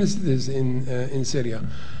ethnicities in Syria.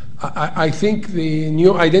 I think the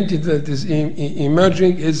new identity that is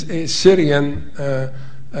emerging is a Syrian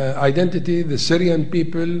identity, the Syrian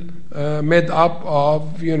people made up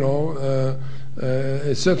of,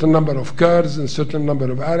 a certain number of Kurds and a certain number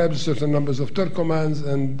of Arabs, certain numbers of Turkomans,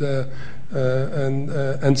 and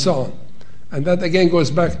so on. And that again goes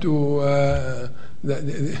back to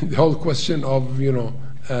the whole question of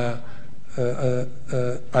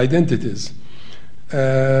identities.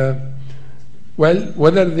 Well,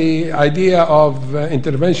 whether the idea of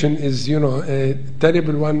intervention is a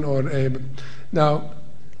terrible one or a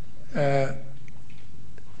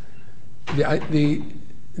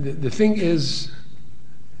the thing is,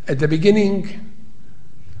 at the beginning,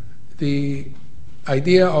 the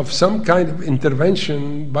idea of some kind of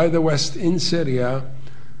intervention by the West in Syria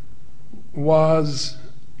was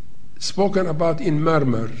spoken about in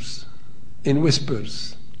murmurs, in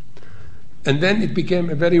whispers. And then it became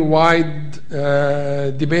a very wide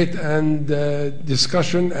debate and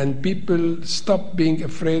discussion, and people stopped being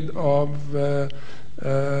afraid of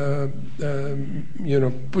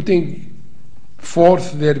putting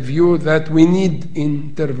forth their view that we need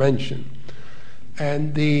intervention.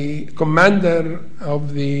 And the commander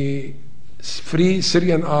of the Free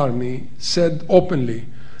Syrian Army said openly,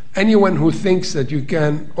 anyone who thinks that you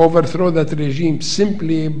can overthrow that regime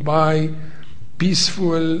simply by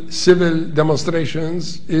peaceful civil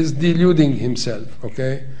demonstrations is deluding himself,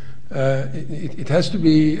 okay? It has to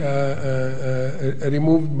be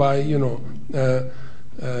removed by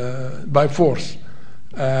force.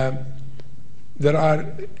 There are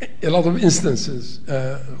a lot of instances.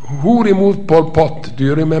 Who removed Pol Pot? Do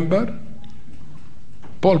you remember?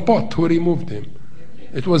 Pol Pot, who removed him?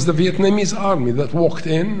 It was the Vietnamese army that walked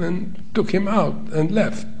in and took him out and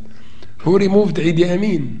left. Who removed Idi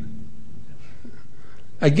Amin?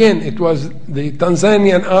 Again, it was the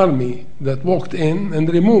Tanzanian army that walked in and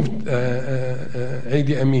removed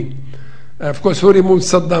Idi Amin. Of course, who removed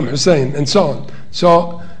Saddam Hussein, and so on.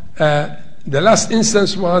 So the last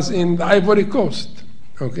instance was in the Ivory Coast.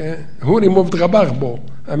 Okay, who removed Gbagbo?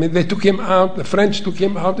 I mean, they took him out. The French took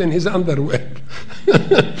him out in his underwear.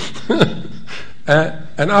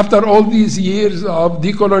 And after all these years of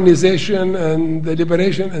decolonization and the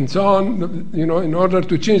liberation and so on, in order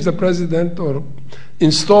to change the president or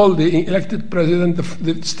install the elected president,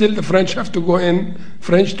 still the French have to go in,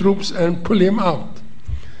 French troops, and pull him out.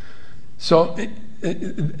 So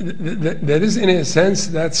there is, in a sense,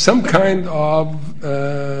 that some kind of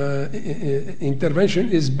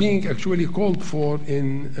intervention is being actually called for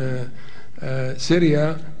in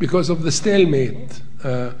Syria because of the stalemate,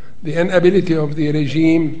 the inability of the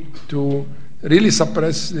regime to really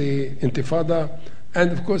suppress the intifada,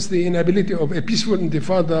 and of course the inability of a peaceful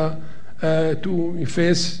intifada to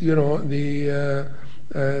face, the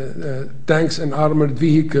tanks and armored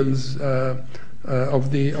vehicles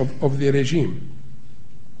of the regime.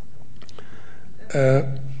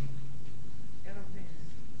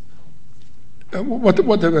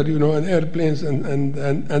 Whatever, and airplanes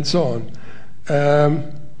and so on.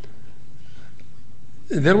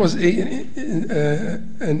 There was an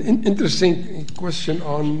interesting question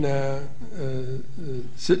on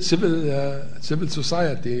civil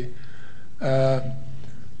society.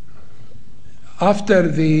 After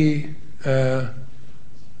the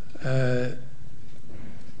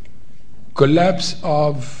collapse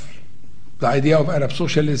of the idea of Arab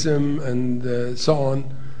socialism and so on,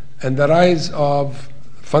 and the rise of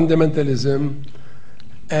fundamentalism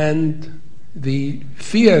and the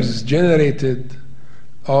fears generated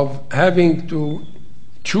of having to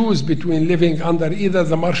choose between living under either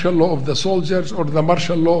the martial law of the soldiers or the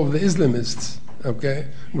martial law of the Islamists, okay,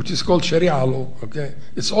 which is called Sharia law, okay?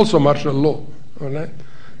 It's also martial law, all right?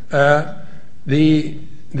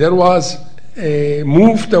 There was a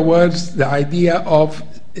move towards the idea of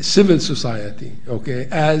civil society, okay,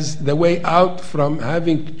 as the way out from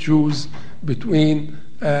having to choose between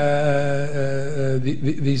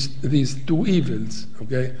these two evils,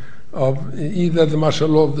 okay, of either the martial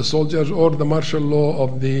law of the soldiers or the martial law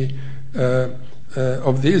of the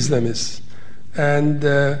Islamists. And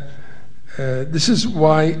this is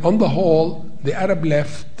why, on the whole, the Arab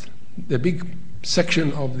left, the big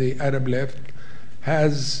section of the Arab left,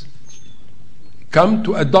 has come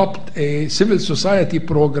to adopt a civil society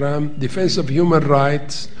program, defense of human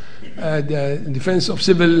rights, the defense of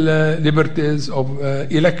civil liberties, of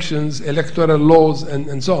elections, electoral laws,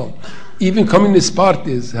 and so on. Even communist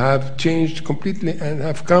parties have changed completely and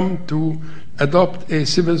have come to adopt a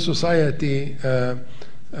civil society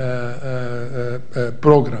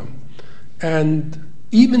program. And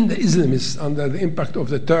even the Islamists, under the impact of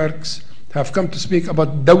the Turks, have come to speak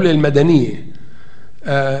about Dawla al-Madaniyya.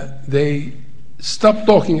 They stopped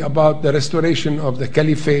talking about the restoration of the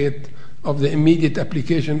caliphate, of the immediate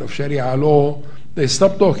application of Sharia law. They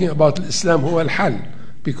stopped talking about Islam huwa al-hal,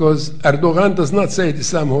 because Erdogan does not say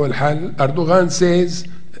Islam huwa al-hal. Erdogan says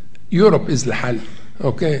Europe is the hal.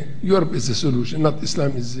 Okay, Europe is the solution, not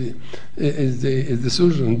Islam is the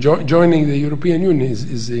solution. Joining the European Union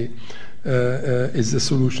is the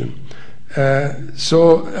solution.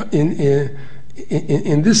 So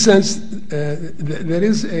in this sense, there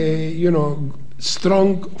is a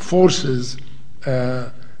strong forces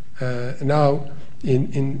now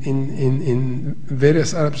in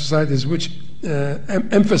various Arab societies which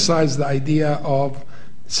emphasize the idea of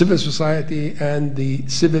civil society and the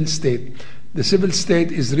civil state. The civil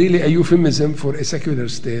state is really a euphemism for a secular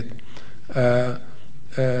state, where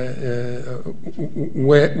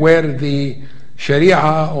the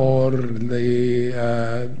Sharia or the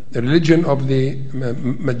religion of the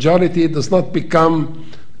majority does not become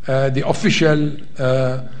the official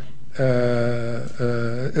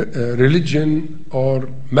religion or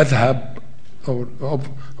madhab or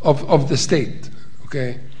of the state.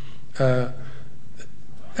 Okay,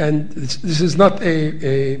 and this is not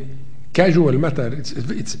a casual matter.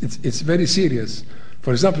 It's very serious.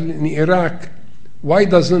 For example, in Iraq, why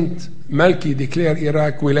doesn't Malki declare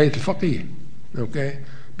Iraq Wilayat al-Faqih? Okay,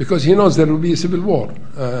 because he knows there will be a civil war.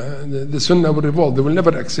 The Sunnah will revolt. They will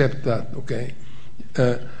never accept that. Okay,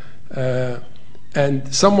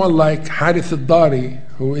 and someone like Harith al-Dari,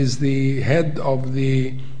 who is the head of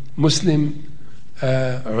the Muslim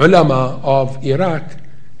ulama of Iraq,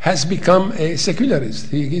 has become a secularist.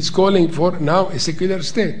 He's calling for now a secular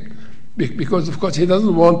state, because of course he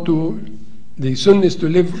doesn't want the Sunnis to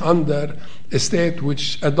live under a state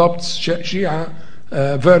which adopts Shia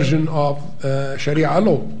version of Sharia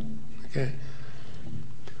law. Okay.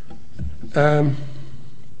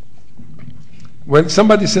 When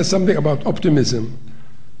somebody says something about optimism,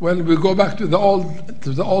 well, we go back to the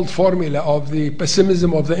old formula of the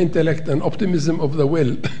pessimism of the intellect and optimism of the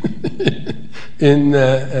will. in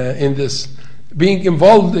this, being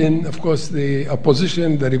involved in, of course, the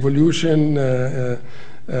opposition, the revolution.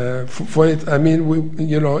 For it, I mean,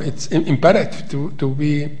 it's imperative to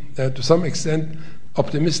be, to some extent,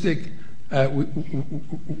 optimistic,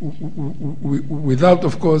 without,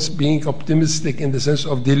 of course, being optimistic in the sense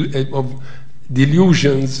of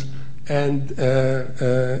delusions and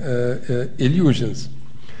illusions.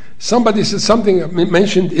 Somebody said something,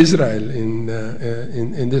 mentioned Israel in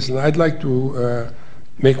this, and I'd like to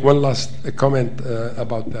make one last comment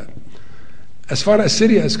about that. As far as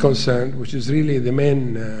Syria is concerned, which is really the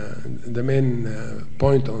main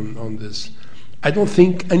point on this, I don't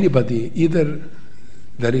think anybody, either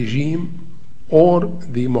the regime or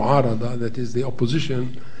the mu'arada, that is the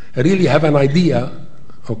opposition, really have an idea,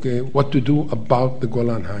 okay, what to do about the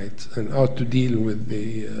Golan Heights and how to deal with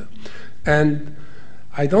the... and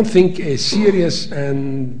I don't think a serious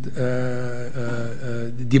and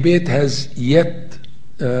debate has yet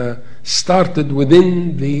started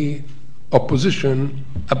within the opposition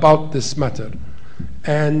about this matter,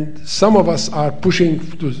 and some of us are pushing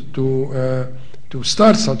to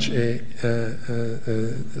start such a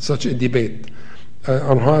debate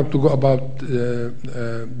on how to go about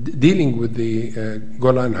dealing with the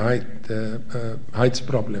Golan Heights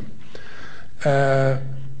problem,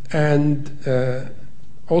 and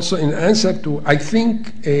also in answer to, I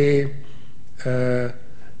think, a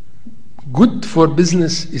good for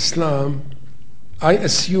business Islam, I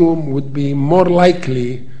assume, would be more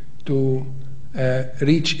likely to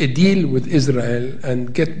reach a deal with Israel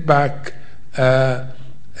and get back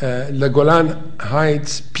the Golan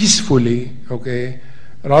Heights peacefully, okay,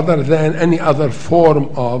 rather than any other form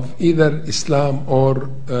of either Islam or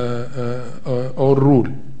rule.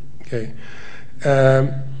 Okay,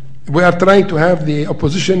 we are trying to have the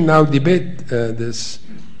opposition now debate this,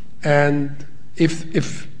 and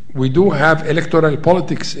if we do have electoral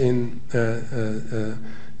politics in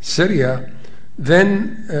Syria,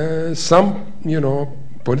 then some,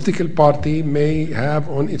 political party may have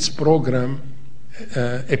on its program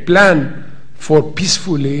a plan for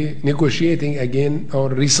peacefully negotiating again or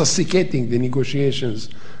resuscitating the negotiations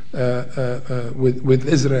with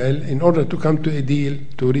Israel in order to come to a deal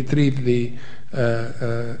to retrieve the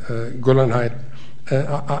Golan Heights.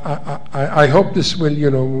 I hope this will,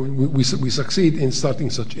 we succeed in starting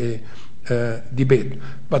such a debate.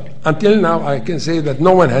 But until now, I can say that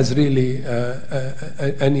no one has really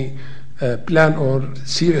any plan or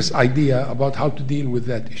serious idea about how to deal with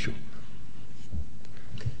that issue.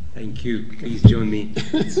 Thank you. Please join me.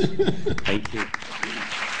 Thank you.